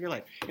rest of your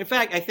life. In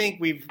fact, I think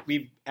we've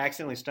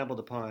accidentally stumbled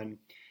upon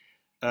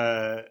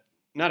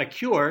not a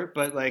cure,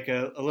 but like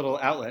a little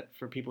outlet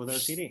for people with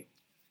OCD.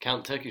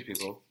 Count Turkish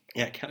people.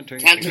 Yeah, count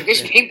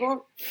Turkish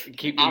people.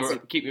 Keep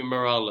your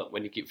morale up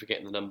when you keep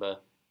forgetting the number.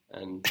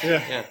 And we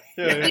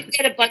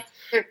get a bunch of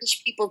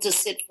Turkish people to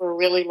sit for a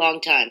really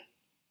long time.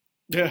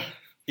 Yeah,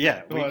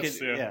 we could.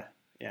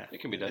 Yeah,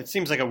 it can be done. It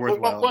seems like a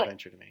worthwhile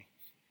adventure to me.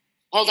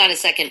 Hold on a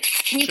second.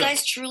 Can you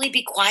guys truly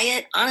be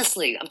quiet?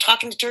 Honestly, I'm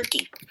talking to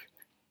Turkey.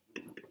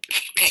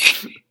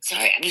 Okay.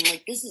 Sorry, I mean,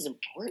 this is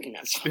important.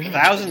 I'm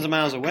thousands of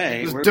miles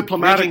away. We're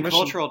diplomatic bridging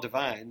cultural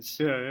divides.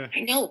 Yeah. I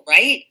know,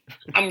 right?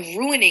 I'm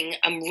ruining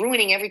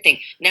everything.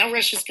 Now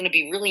Russia's going to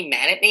be really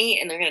mad at me,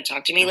 and they're going to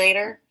talk to me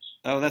later.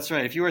 Oh, that's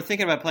right. If you were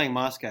thinking about playing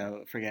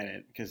Moscow, forget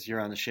it, because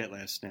you're on the shit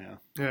list now.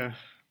 Yeah.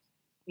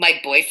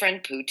 My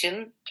boyfriend,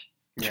 Putin?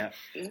 Yeah.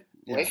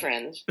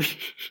 Boyfriend.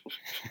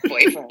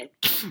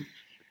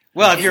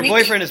 Well, if your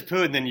boyfriend is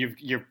Putin, then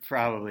you're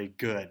probably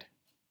good.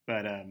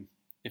 But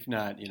if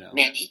not,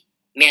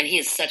 Man, he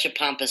is such a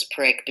pompous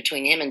prick.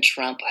 Between him and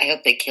Trump, I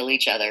hope they kill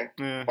each other.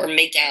 Yeah. Or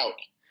make out.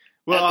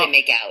 Well, I hope they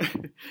make out.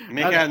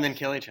 Make out and then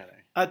kill each other.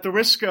 At the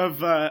risk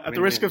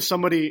of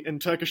somebody in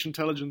Turkish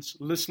intelligence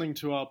listening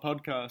to our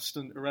podcast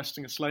and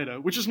arresting us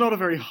later, which is not a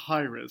very high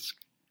risk.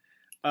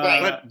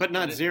 Right. But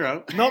not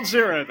zero. Not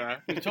zero, though.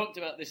 We talked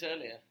about this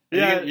earlier.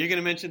 Yeah, you're going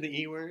to mention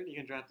the E word. You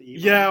can drop the E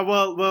word. Yeah,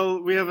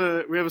 well, we have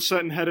a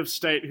certain head of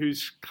state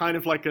who's kind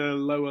of like a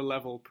lower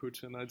level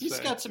Putin. I'd say he's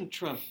got some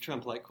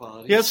Trump-like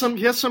qualities. He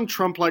has some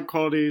Trump-like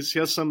qualities. He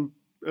has some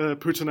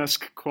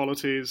Putin-esque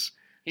qualities.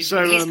 He's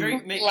a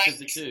great mix of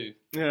the two.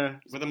 Yeah,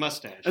 with a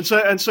mustache.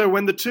 And so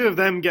when the two of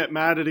them get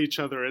mad at each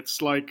other,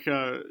 it's like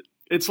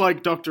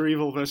Dr.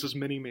 Evil versus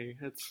Mini-Me.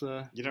 It's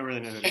you don't really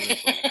know who to look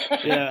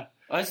for. Yeah.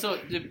 I thought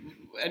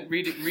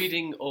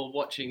reading or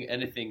watching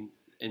anything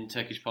in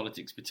Turkish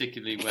politics,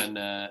 particularly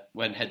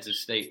when heads of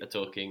state are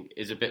talking,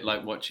 is a bit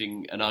like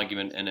watching an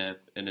argument in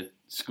a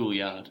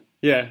schoolyard.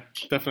 Yeah,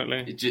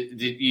 definitely.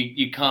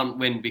 You can't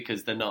win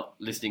because they're not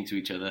listening to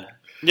each other.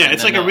 Yeah,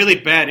 it's like a really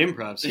bad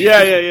improv scene.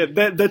 Yeah.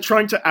 They're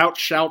trying to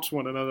outshout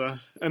one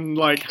another, and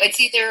it's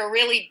either a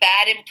really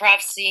bad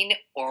improv scene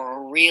or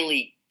a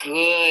really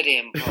good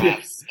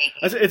improv scene.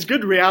 It's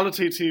good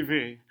reality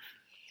TV.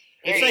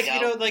 There It's you like, go.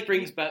 you know, like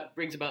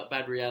brings about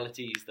bad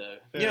realities, though.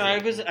 You know,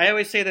 I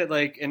always say that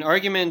like an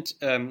argument,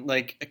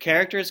 like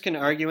characters can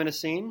argue in a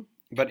scene,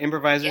 but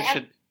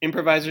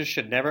improvisers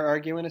should never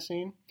argue in a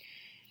scene.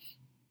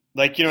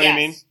 Like, you know what I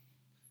mean?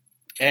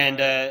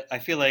 And I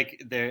feel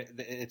like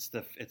it's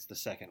the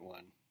second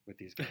one with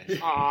these guys.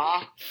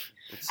 Aw.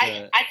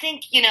 I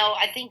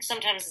think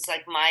sometimes it's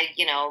like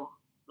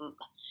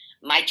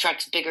my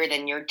truck's bigger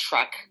than your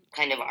truck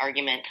kind of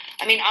argument.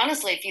 I mean,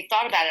 honestly, if you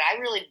thought about it, I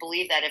really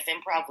believe that if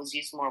improv was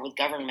used more with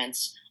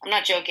governments, I'm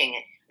not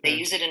joking. They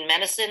use it in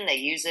medicine. They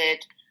use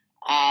it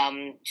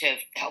to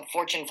help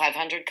Fortune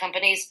 500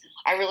 companies.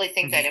 I really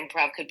think that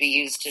improv could be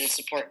used to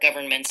support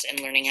governments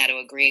in learning how to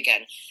agree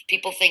again.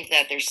 People think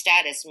that their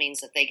status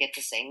means that they get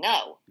to say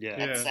no.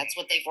 That's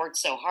what they've worked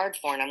so hard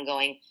for. And I'm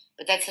going,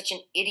 but that's such an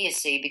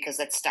idiocy because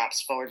that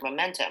stops forward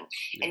momentum.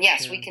 And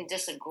yes, we can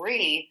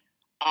disagree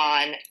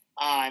on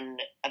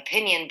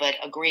opinion, but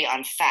agree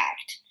on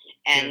fact.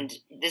 And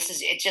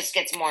it just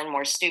gets more and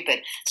more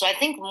stupid. So I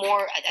think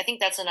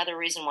that's another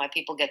reason why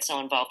people get so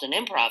involved in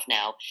improv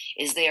now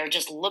is they are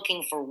just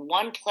looking for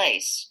one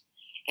place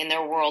in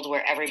their world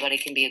where everybody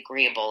can be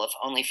agreeable, if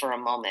only for a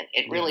moment.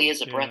 It really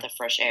is a breath of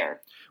fresh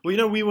air. Well, you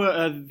know, we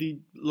were the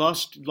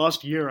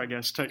last year, I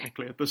guess,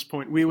 technically at this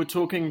point, we were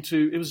talking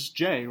to, it was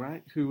Jay,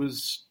 right? Who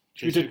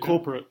did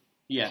corporate.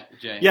 Yeah,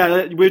 Jay.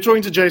 Yeah, we were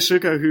talking to Jay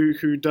Suko,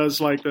 who does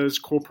like those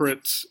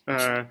corporate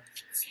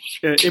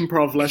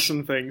improv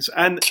lesson things,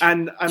 and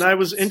I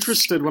was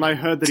interested when I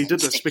heard that he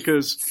did this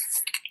because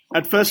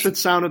at first it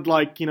sounded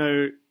like, you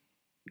know,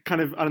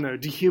 kind of, I don't know,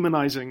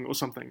 dehumanizing or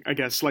something, I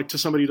guess, like to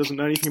somebody who doesn't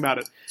know anything about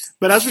it.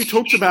 But as we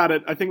talked about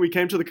it, I think we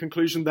came to the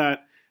conclusion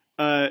that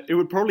it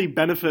would probably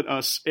benefit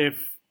us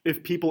if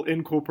people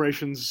in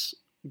corporations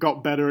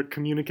got better at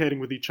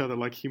communicating with each other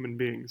like human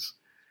beings,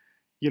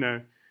 you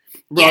know.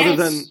 Rather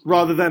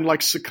than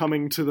like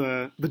succumbing to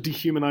the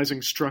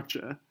dehumanizing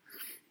structure.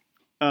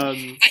 So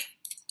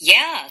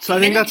I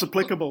think that's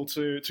applicable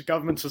to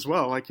governments as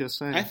well, like you're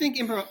saying. I think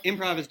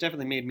improv has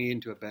definitely made me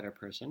into a better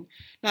person.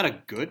 Not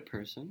a good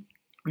person.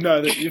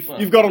 No,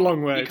 you've got a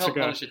long way to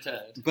go.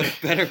 But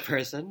a better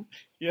person.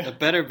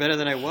 Better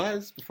than I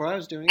was before I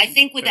was doing it. I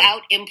think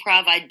without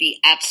improv, I'd be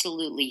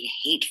absolutely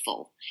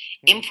hateful.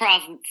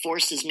 Improv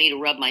forces me to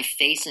rub my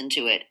face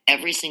into it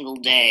every single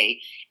day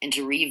and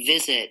to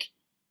revisit.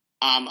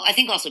 I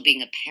think also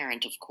being a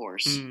parent, of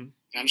course. And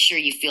I'm sure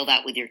you feel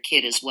that with your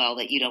kid as well,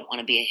 that you don't want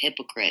to be a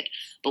hypocrite.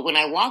 But when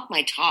I walk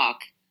my talk,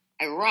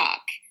 I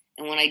rock.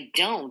 And when I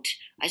don't,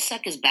 I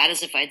suck as bad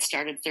as if I'd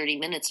started 30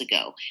 minutes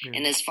ago.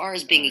 And as far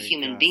as being a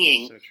human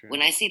being,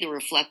 when I see the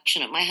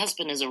reflection of my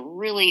husband is a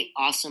really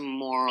awesome,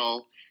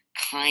 moral,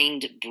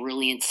 kind,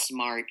 brilliant,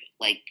 smart,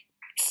 like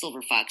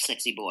silver fox,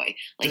 sexy boy.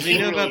 Like, does he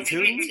know about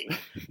Putin?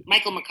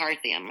 Michael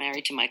McCarthy. I'm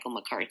married to Michael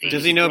McCarthy.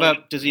 Does he know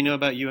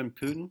about you and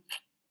Putin?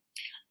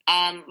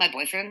 My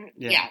boyfriend,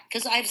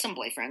 because I have some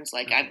boyfriends.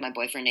 Like, I have my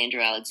boyfriend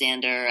Andrew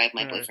Alexander. I have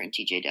my boyfriend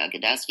TJ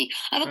Dagadowski.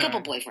 I have a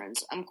couple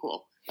boyfriends. I'm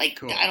cool.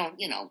 Like, I don't,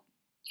 you know,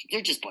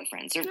 they're just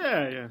boyfriends.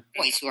 They're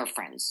boys who are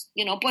friends.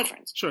 You know,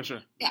 boyfriends. Sure.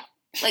 Yeah,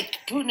 like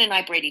Putin and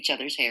I braid each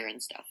other's hair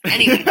and stuff.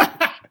 Anyway,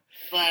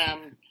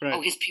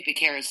 but his pubic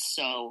hair is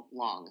so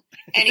long.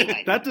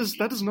 Anyway, that does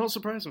not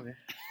surprise me.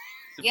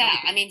 Yeah,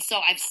 I mean, so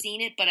I've seen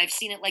it, but I've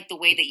seen it like the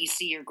way that you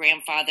see your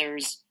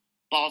grandfather's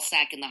ball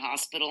sack in the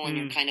hospital, and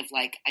you're kind of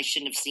like, I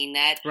shouldn't have seen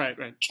that. Right.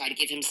 Try to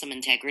give him some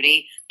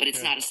integrity, but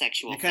it's not a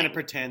sexual thing. You kind of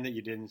pretend that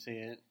you didn't see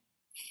it.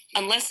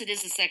 Unless it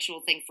is a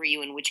sexual thing for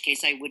you, in which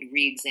case I would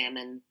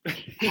re-examine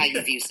how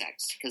you view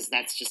sex, because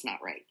that's just not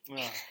right.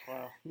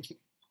 Wow.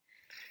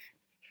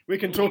 We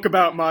can talk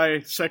about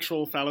my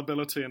sexual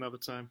fallibility another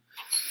time.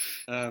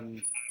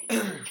 I'm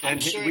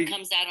sure it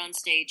comes out on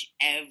stage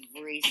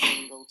every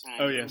single time.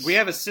 Oh, yes. We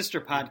have a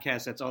sister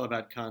podcast that's all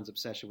about Khan's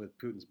obsession with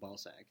Putin's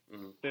ballsack.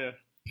 Yeah.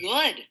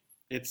 Good.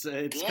 It's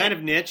kind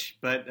of niche,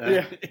 but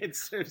it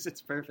serves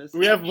its purpose.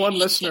 We have one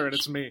listener, and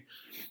it's me.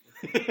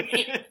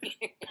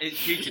 It's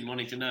Putin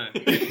wanting to know.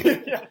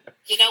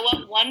 You know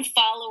what? One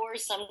follower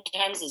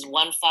sometimes is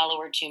one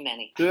follower too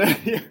many.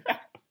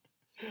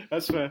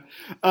 That's fair.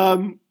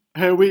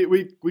 Hey,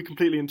 we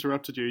completely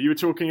interrupted you. You were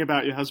talking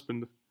about your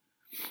husband.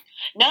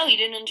 No, you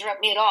didn't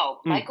interrupt me at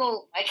all.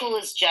 Michael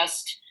is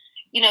just,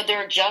 you know,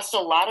 there are just a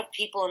lot of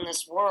people in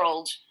this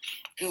world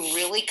who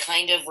really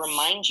kind of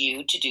remind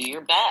you to do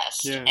your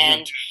best.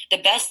 And the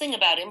best thing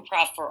about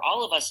improv for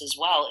all of us as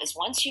well is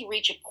once you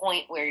reach a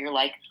point where you're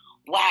like,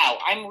 wow,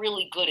 I'm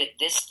really good at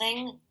this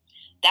thing,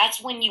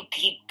 that's when you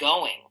keep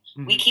going.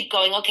 We keep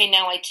going, okay,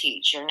 now I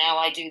teach, or now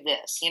I do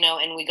this, you know,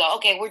 and we go,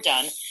 okay, we're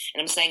done. And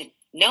I'm saying,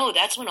 no,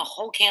 that's when a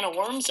whole can of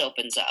worms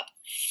opens up,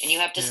 and you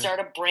have to start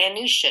a brand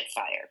new shit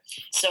fire.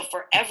 So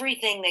for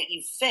everything that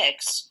you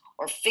fix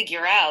or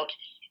figure out,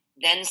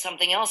 then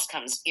something else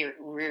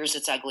rears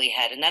its ugly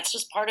head. And that's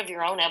just part of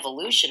your own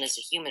evolution as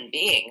a human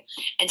being.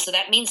 And so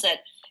that means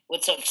that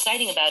what's so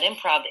exciting about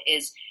improv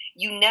is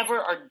you never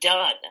are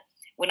done.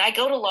 When I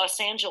go to Los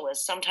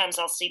Angeles, sometimes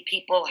I'll see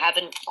people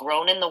haven't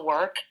grown in the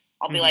work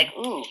I'll be like,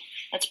 ooh,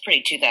 that's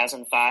pretty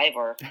 2005,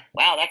 or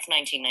wow, that's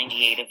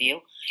 1998 of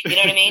you. You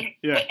know what I mean?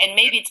 And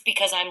maybe it's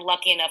because I'm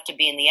lucky enough to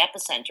be in the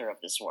epicenter of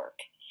this work.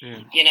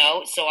 You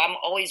know, so I'm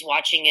always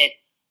watching it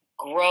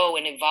grow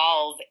and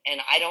evolve,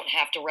 and I don't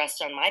have to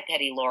rest on my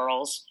petty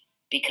laurels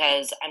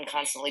because I'm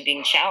constantly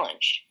being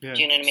challenged. Do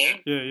you know what I mean?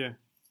 Yeah.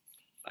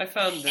 I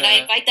found that... And I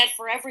invite that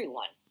for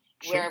everyone,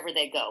 wherever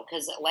they go,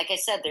 because like I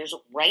said, there's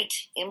right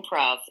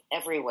improv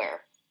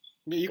everywhere.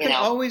 You can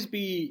always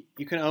be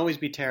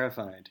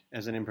terrified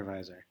as an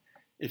improviser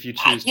if you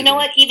choose. You know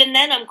what? Even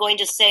then, I'm going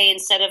to say,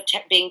 instead of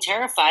being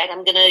terrified, I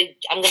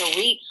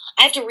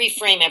have to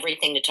reframe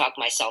everything to talk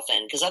myself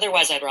in, because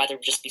otherwise, I'd rather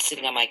just be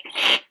sitting on my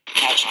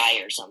couch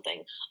high or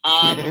something.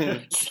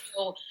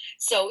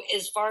 So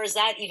as far as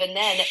that, even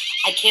then,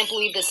 I can't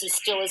believe this is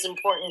still as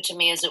important to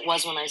me as it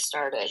was when I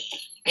started.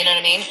 You know what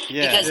I mean?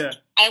 Because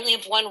I only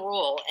have one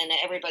rule, and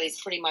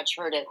everybody's pretty much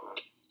heard it.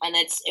 And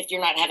it's, if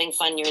you're not having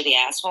fun, you're the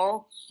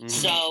asshole. Mm-hmm.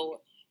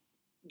 So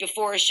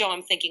before a show,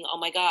 I'm thinking, oh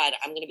my God,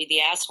 I'm going to be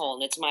the asshole.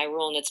 And it's my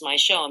rule and it's my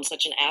show. I'm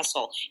such an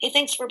asshole. Hey,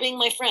 thanks for being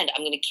my friend.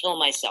 I'm going to kill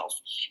myself.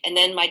 And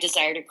then my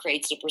desire to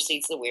create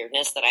supersedes the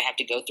weirdness that I have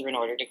to go through in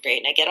order to create.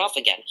 And I get off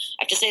again.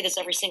 I have to say this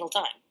every single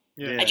time.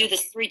 Yeah. I do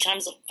this 3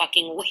 times a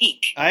fucking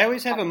week. I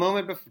always have a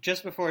moment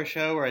just before a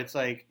show where it's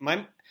like,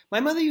 my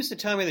mother used to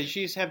tell me that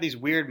she used to have these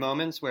weird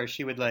moments where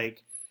she would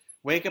like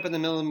wake up in the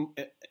middle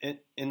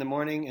in the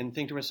morning and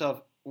think to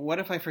herself, what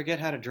if I forget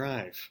how to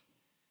drive?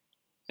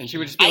 And she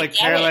would just be like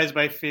paralyzed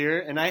by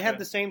fear. And I have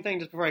the same thing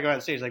just before I go on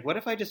stage. Like, what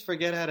if I just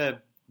forget how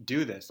to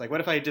do this? Like,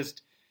 what if I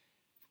just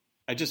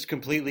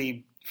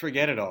completely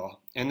forget it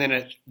all? And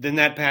then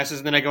that passes.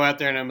 And then I go out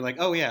there and I'm like,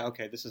 oh yeah,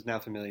 okay, this is now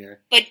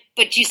familiar.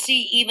 But you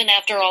see, even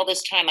after all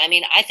this time, I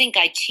mean, I think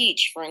I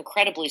teach for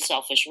incredibly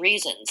selfish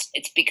reasons.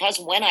 It's because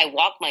when I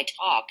walk my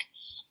talk,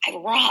 I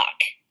rock.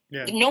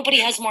 Yeah. Nobody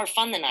has more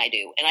fun than I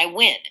do, and I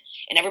win.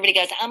 And everybody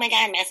goes, oh my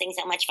God, Messing's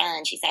so much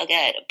fun. She's so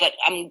good. But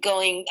I'm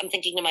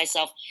thinking to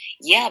myself,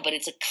 yeah, but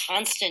it's a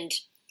constant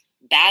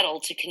battle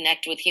to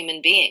connect with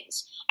human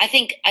beings. I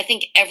think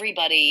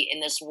everybody in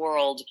this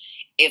world,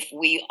 if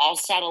we all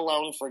sat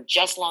alone for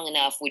just long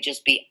enough, would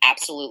just be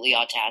absolutely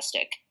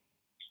autistic.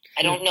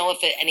 I don't know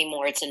if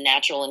anymore it's a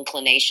natural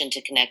inclination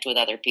to connect with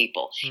other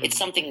people. Mm-hmm. It's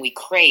something we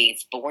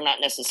crave, but we're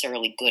not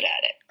necessarily good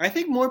at it. I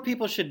think more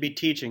people should be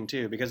teaching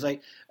too, because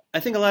I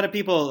think a lot of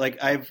people, like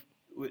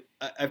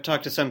I've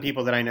talked to some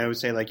people that I know who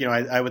say like, you know,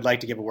 I would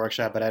like to give a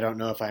workshop, but I don't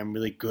know if I'm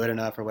really good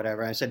enough or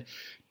whatever. I said,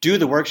 do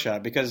the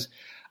workshop, because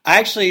I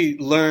actually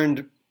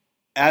learned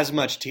as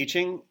much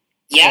teaching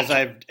as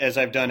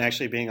I've done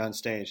actually being on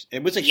stage.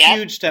 It was a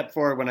huge step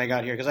forward when I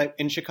got here, because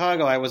in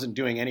Chicago I wasn't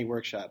doing any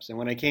workshops, and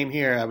when I came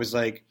here I was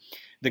like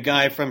the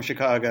guy from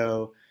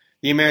Chicago,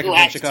 the American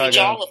from Chicago, to teach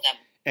all of them.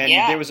 And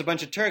there was a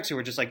bunch of Turks who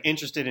were just like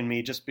interested in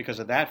me just because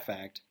of that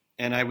fact.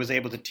 And I was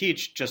able to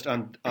teach just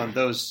on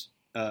those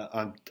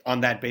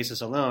on that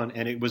basis alone,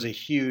 and it was a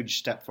huge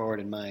step forward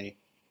in my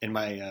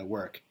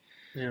work.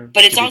 Yeah.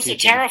 But it's also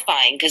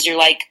terrifying, because you're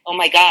like, oh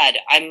my God,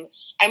 I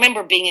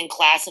remember being in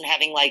class and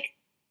having like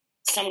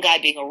some guy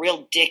being a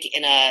real dick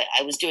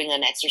I was doing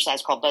an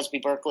exercise called Busby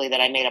Berkeley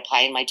that I made up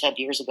high in my tub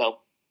years ago,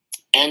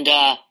 and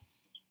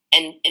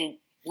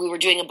we were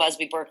doing a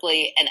Busby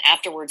Berkeley, and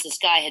afterwards this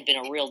guy had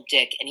been a real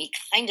dick, and he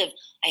kind of,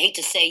 I hate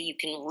to say, you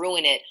can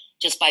ruin it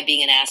just by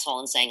being an asshole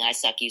and saying, I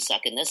suck, you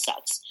suck, and this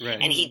sucks. Right.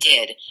 And he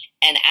did.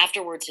 And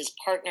afterwards, his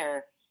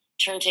partner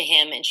turned to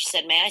him and she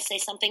said, may I say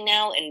something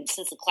now? And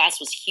since the class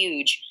was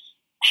huge,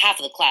 half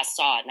of the class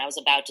saw it, and I was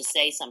about to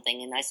say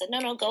something. And I said,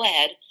 no, go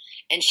ahead.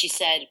 And she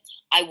said,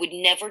 I would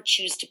never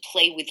choose to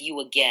play with you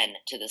again,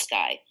 to this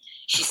guy.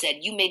 She said,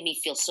 you made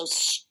me feel so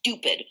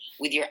stupid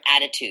with your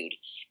attitude.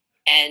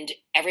 And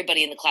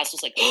everybody in the class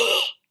was like,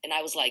 and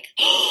I was like,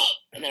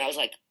 and then I was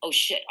like, oh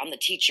shit, I'm the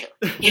teacher.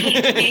 You know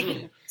what I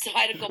mean? So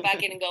I had to go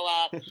back in and go,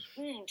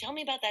 tell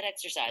me about that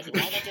exercise and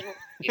why that didn't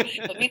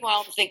work. But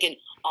meanwhile, I'm thinking,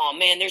 oh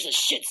man, there's a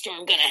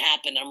shitstorm going to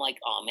happen. And I'm like,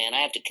 oh man,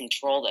 I have to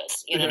control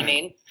this. You know what I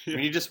mean?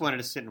 You just wanted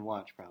to sit and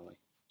watch, probably.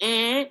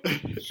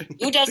 Mm-hmm.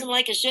 Who doesn't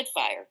like a shit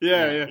fire?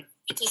 Yeah.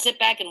 To sit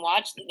back and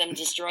watch them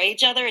destroy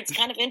each other, it's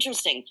kind of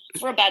interesting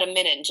for about a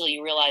minute until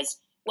you realize,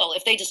 well,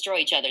 if they destroy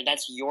each other,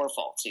 that's your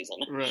fault, Susan.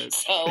 Right.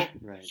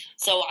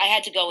 So I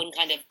had to go and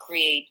kind of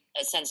create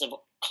a sense of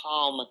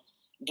calm,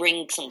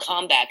 bring some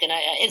calm back. And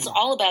it's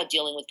all about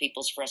dealing with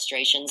people's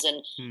frustrations.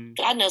 And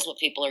God knows what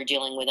people are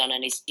dealing with on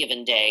any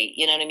given day.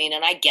 You know what I mean?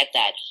 And I get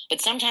that.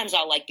 But sometimes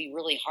I'll like be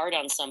really hard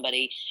on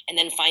somebody and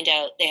then find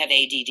out they have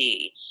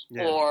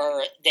ADD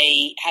or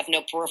they have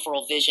no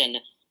peripheral vision,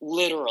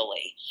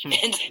 literally.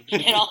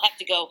 and I'll have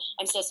to go,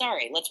 I'm so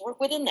sorry. Let's work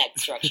within that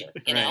structure.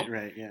 You know?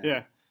 Right.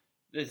 Yeah.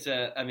 There's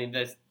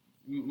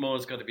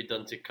more's got to be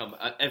done to come.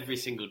 Every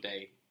single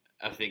day,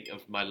 I think,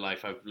 of my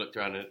life, I've looked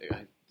around and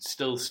I'm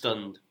still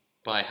stunned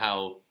by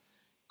how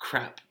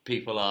crap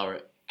people are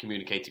at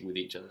communicating with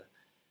each other.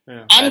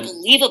 Yeah.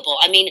 Unbelievable.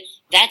 I mean,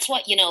 that's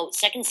what,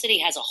 Second City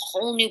has a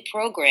whole new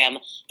program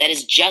that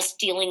is just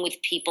dealing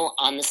with people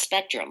on the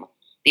spectrum,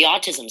 the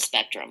autism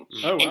spectrum,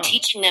 and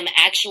teaching them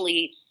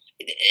actually.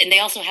 and they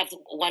also have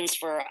ones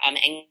for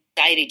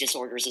anxiety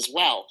disorders as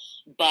well.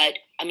 But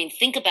I mean,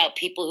 think about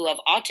people who have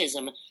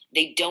autism.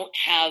 They don't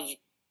have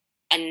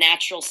a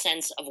natural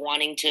sense of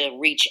wanting to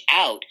reach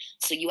out.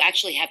 So you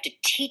actually have to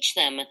teach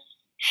them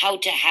how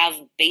to have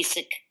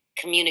basic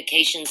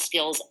communication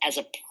skills as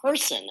a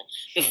person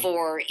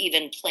before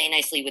even play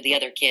nicely with the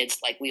other kids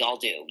like we all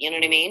do. You know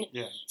what I mean?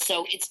 Yeah.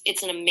 So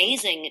it's an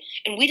amazing,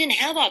 and we didn't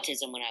have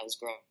autism when I was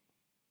growing.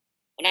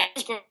 When I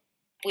was growing up,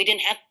 we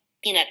didn't have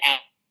peanut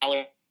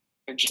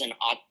allergies and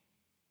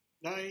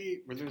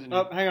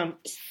autism. Hang on,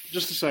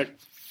 just a sec.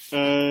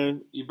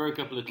 You broke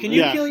up a little. Can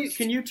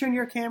you turn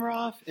your camera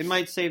off? It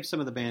might save some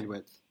of the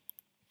bandwidth.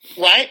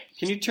 What?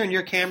 Can you turn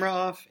your camera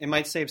off? It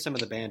might save some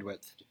of the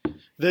bandwidth.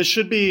 There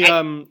should be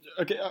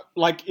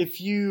like if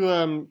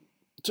you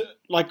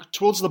like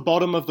towards the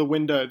bottom of the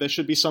window, there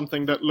should be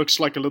something that looks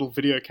like a little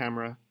video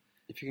camera.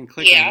 If you can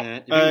click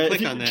on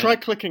that, try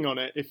clicking on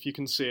it if you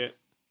can see it.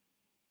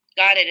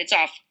 Got it. It's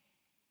off.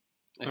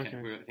 Okay. I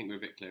think we're a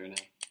bit clearer now.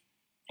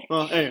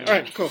 Well, anyway, all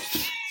right, cool.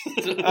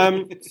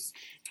 I'm just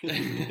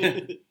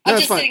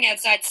sitting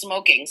outside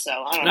smoking, so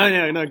I don't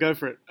know. No, go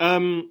for it.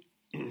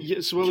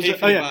 So what was it?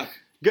 Oh yeah.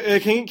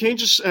 Can you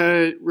just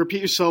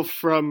repeat yourself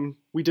from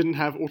 "We didn't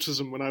have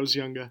autism when I was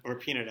younger" or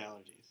peanut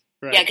allergies?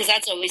 Right. Yeah, because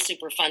that's always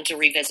super fun to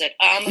revisit.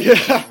 When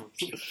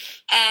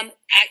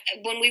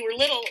we were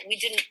little, we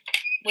didn't.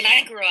 When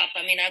I grew up,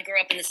 I grew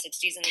up in the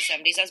 60s and the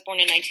 70s. I was born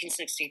in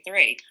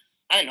 1963.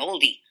 I'm an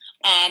oldie.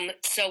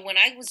 So when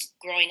I was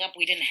growing up,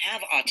 we didn't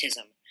have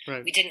autism.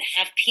 Right. We didn't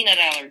have peanut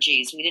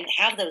allergies. We didn't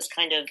have those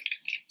kind of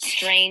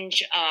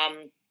strange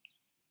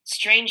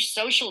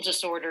social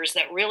disorders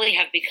that really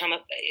have become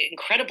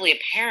incredibly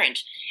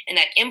apparent, and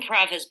that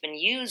improv has been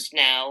used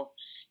now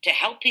to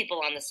help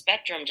people on the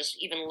spectrum just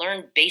even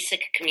learn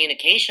basic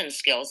communication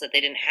skills that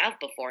they didn't have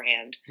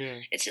beforehand. Yeah.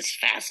 It's just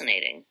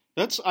fascinating.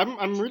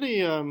 I'm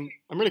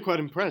really quite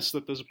impressed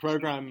that there's a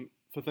program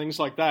for things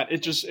like that.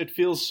 It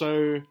feels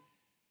so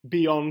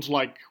beyond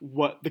like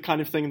what the kind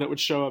of thing that would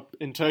show up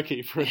in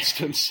Turkey, for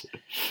instance.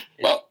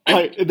 Well,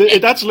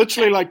 that's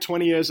literally like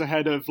 20 years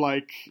ahead of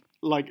like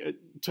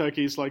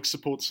Turkey's like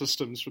support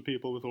systems for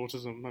people with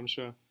autism, I'm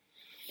sure.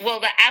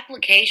 Well, the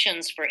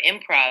applications for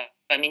improv,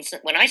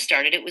 when I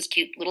started, it was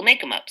cute little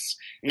make-em-ups.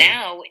 Yeah.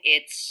 Now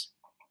it's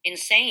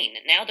insane.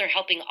 Now they're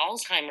helping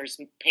Alzheimer's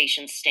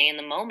patients stay in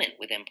the moment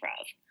with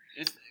improv.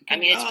 It's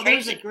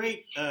crazy.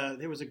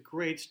 There was a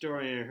great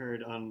story I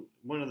heard on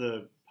one of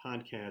the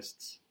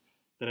podcasts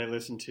that I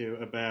listened to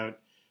about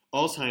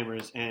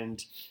Alzheimer's,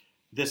 and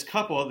this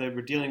couple that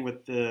were dealing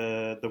with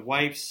the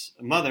wife's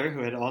mother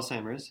who had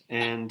Alzheimer's,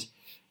 and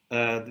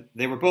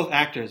they were both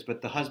actors,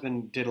 but the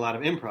husband did a lot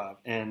of improv.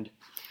 And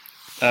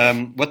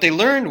what they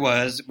learned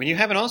was when you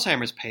have an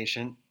Alzheimer's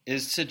patient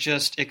is to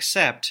just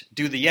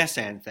do the yes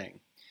and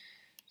thing.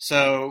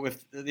 So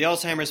if the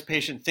Alzheimer's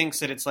patient thinks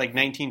that it's like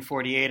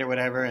 1948 or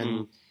whatever,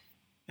 and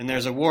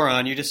there's a war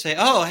on, you just say,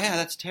 "Oh yeah,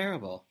 that's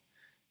terrible."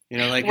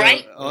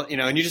 Right.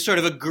 And you just sort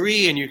of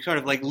agree, and you sort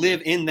of like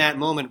live in that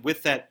moment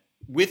with that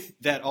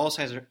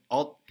Alzheimer's.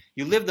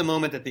 You live the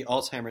moment that the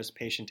Alzheimer's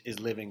patient is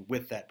living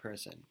with that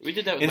person. We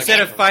did that with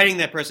instead of fighting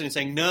that person and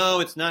saying, "No,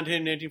 it's not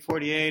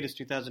 1948, it's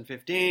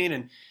 2015,"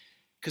 and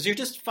because you're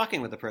just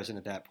fucking with the person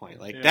at that point.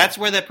 Like that's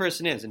where that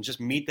person is, and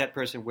just meet that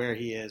person where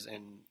he is.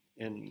 And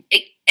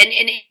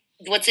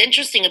what's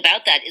interesting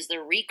about that is the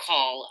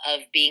recall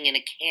of being in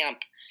a camp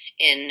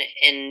in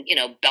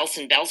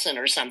Belsen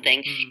or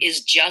something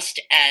is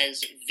just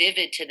as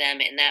vivid to them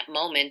in that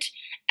moment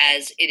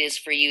as it is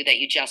for you that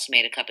you just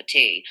made a cup of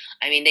tea.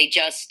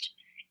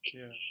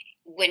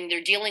 When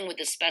they're dealing with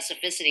the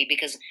specificity,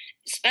 because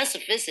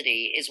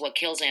specificity is what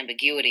kills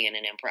ambiguity in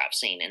an improv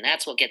scene, and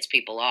that's what gets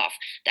people off.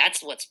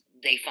 That's what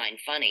they find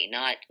funny,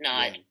 not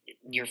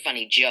your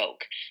funny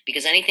joke.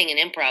 Because anything in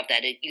improv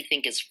that you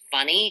think is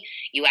funny,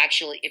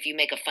 if you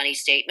make a funny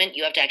statement,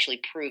 you have to actually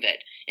prove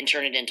it and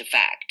turn it into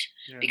fact.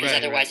 Yeah. Because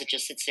otherwise it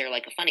just sits there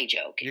like a funny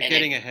joke. You're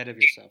getting ahead of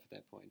yourself at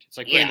that point. It's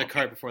like putting the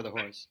cart before the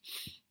horse.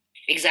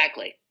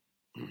 Exactly.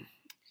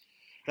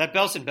 That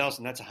Belsen,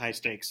 that's a high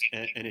stakes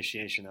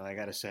initiation, though. I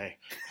got to say.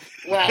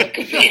 Well, it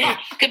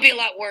could be a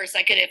lot worse.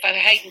 If I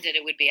heightened it,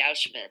 it would be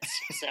Auschwitz.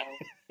 So,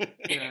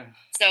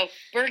 So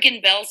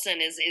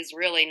Bergen-Belsen is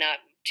really not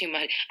too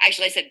much.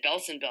 Actually, I said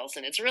Belsen.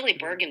 It's really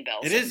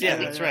Bergen-Belsen. It is, yeah,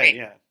 that's right.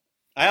 Yeah,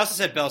 I also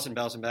said Belsen,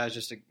 but I was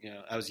just,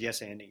 I was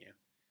yes-anding you.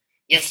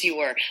 Yes, you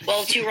were.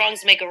 Well, two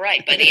wrongs make a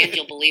right. By the end,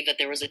 you'll believe that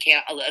there was a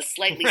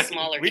slightly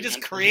smaller. We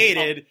just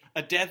created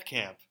a death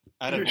camp.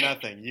 Out of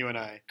nothing, you and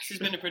I. This has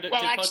been a productive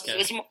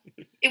podcast.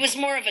 It was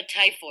more of a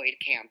typhoid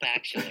camp,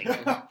 actually.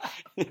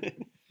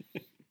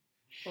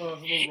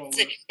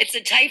 It's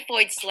a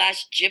typhoid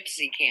 /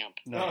 gypsy camp.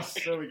 Nice.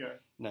 There we go.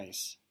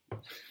 Nice.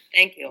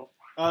 Thank you.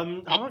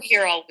 I'll be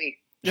here all week.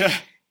 Yeah.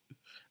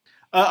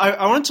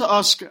 I wanted to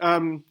ask.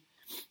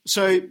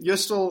 So you're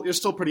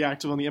still pretty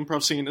active on the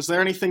improv scene. Is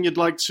there anything you'd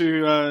like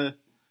to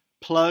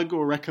plug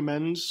or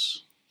recommend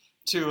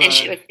to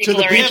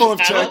the people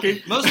of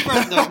Turkey.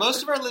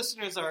 Most of our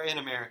listeners are in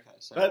America.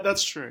 So.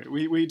 That's true.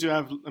 We do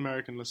have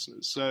American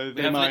listeners, so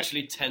we have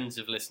literally tens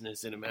of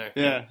listeners in America.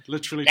 Yeah,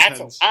 literally. That's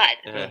tens. a lot.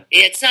 Yeah.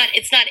 It's not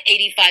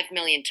 85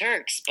 million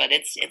Turks, but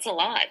it's a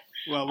lot.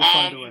 Well, we'll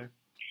find a way.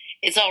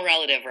 It's all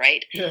relative,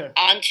 right? Yeah.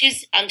 On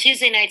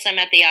Tuesday nights, I'm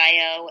at the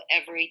IO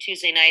every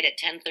Tuesday night at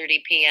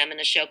 10:30 p.m. in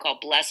a show called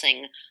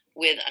Blessing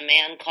with a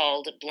man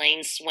called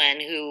Blaine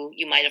Swen, who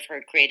you might have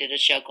heard created a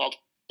show called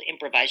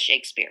Improvised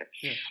Shakespeare.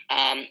 Yeah.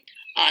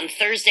 On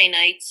Thursday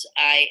nights,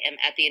 I am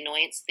at the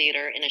Annoyance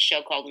Theater in a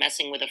show called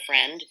Messing with a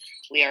Friend.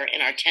 We are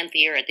in our 10th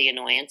year at the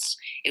Annoyance.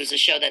 It was a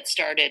show that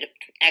started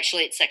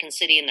actually at Second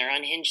City in their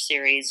Unhinged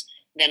series,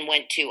 then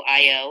went to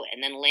IO,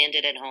 and then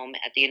landed at home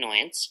at the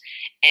Annoyance.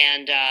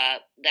 And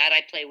that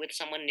I play with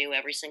someone new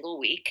every single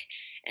week,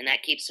 and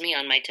that keeps me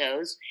on my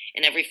toes.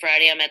 And every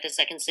Friday I'm at the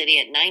Second City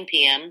at 9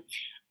 p.m.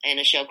 in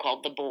a show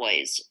called The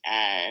Boys,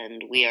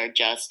 and we are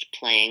just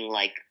playing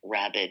like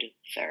rabid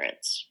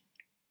ferrets.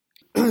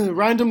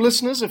 Random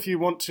listeners, if you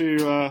want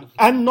to,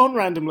 and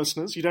non-random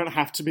listeners, you don't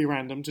have to be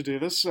random to do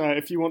this.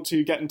 If you want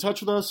to get in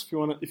touch with us, if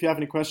you have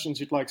any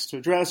questions you'd like us to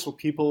address, or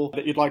people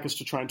that you'd like us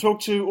to try and talk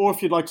to, or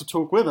if you'd like to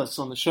talk with us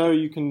on the show,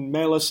 you can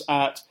mail us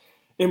at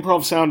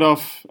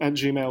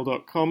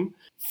improvsoundoff@gmail.com.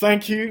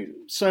 Thank you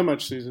so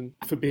much, Susan,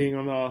 for being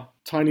on our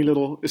tiny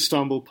little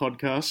Istanbul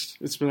podcast.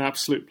 It's been an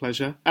absolute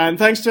pleasure. And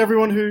thanks to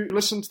everyone who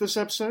listened to this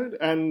episode,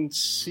 and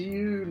see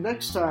you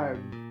next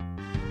time.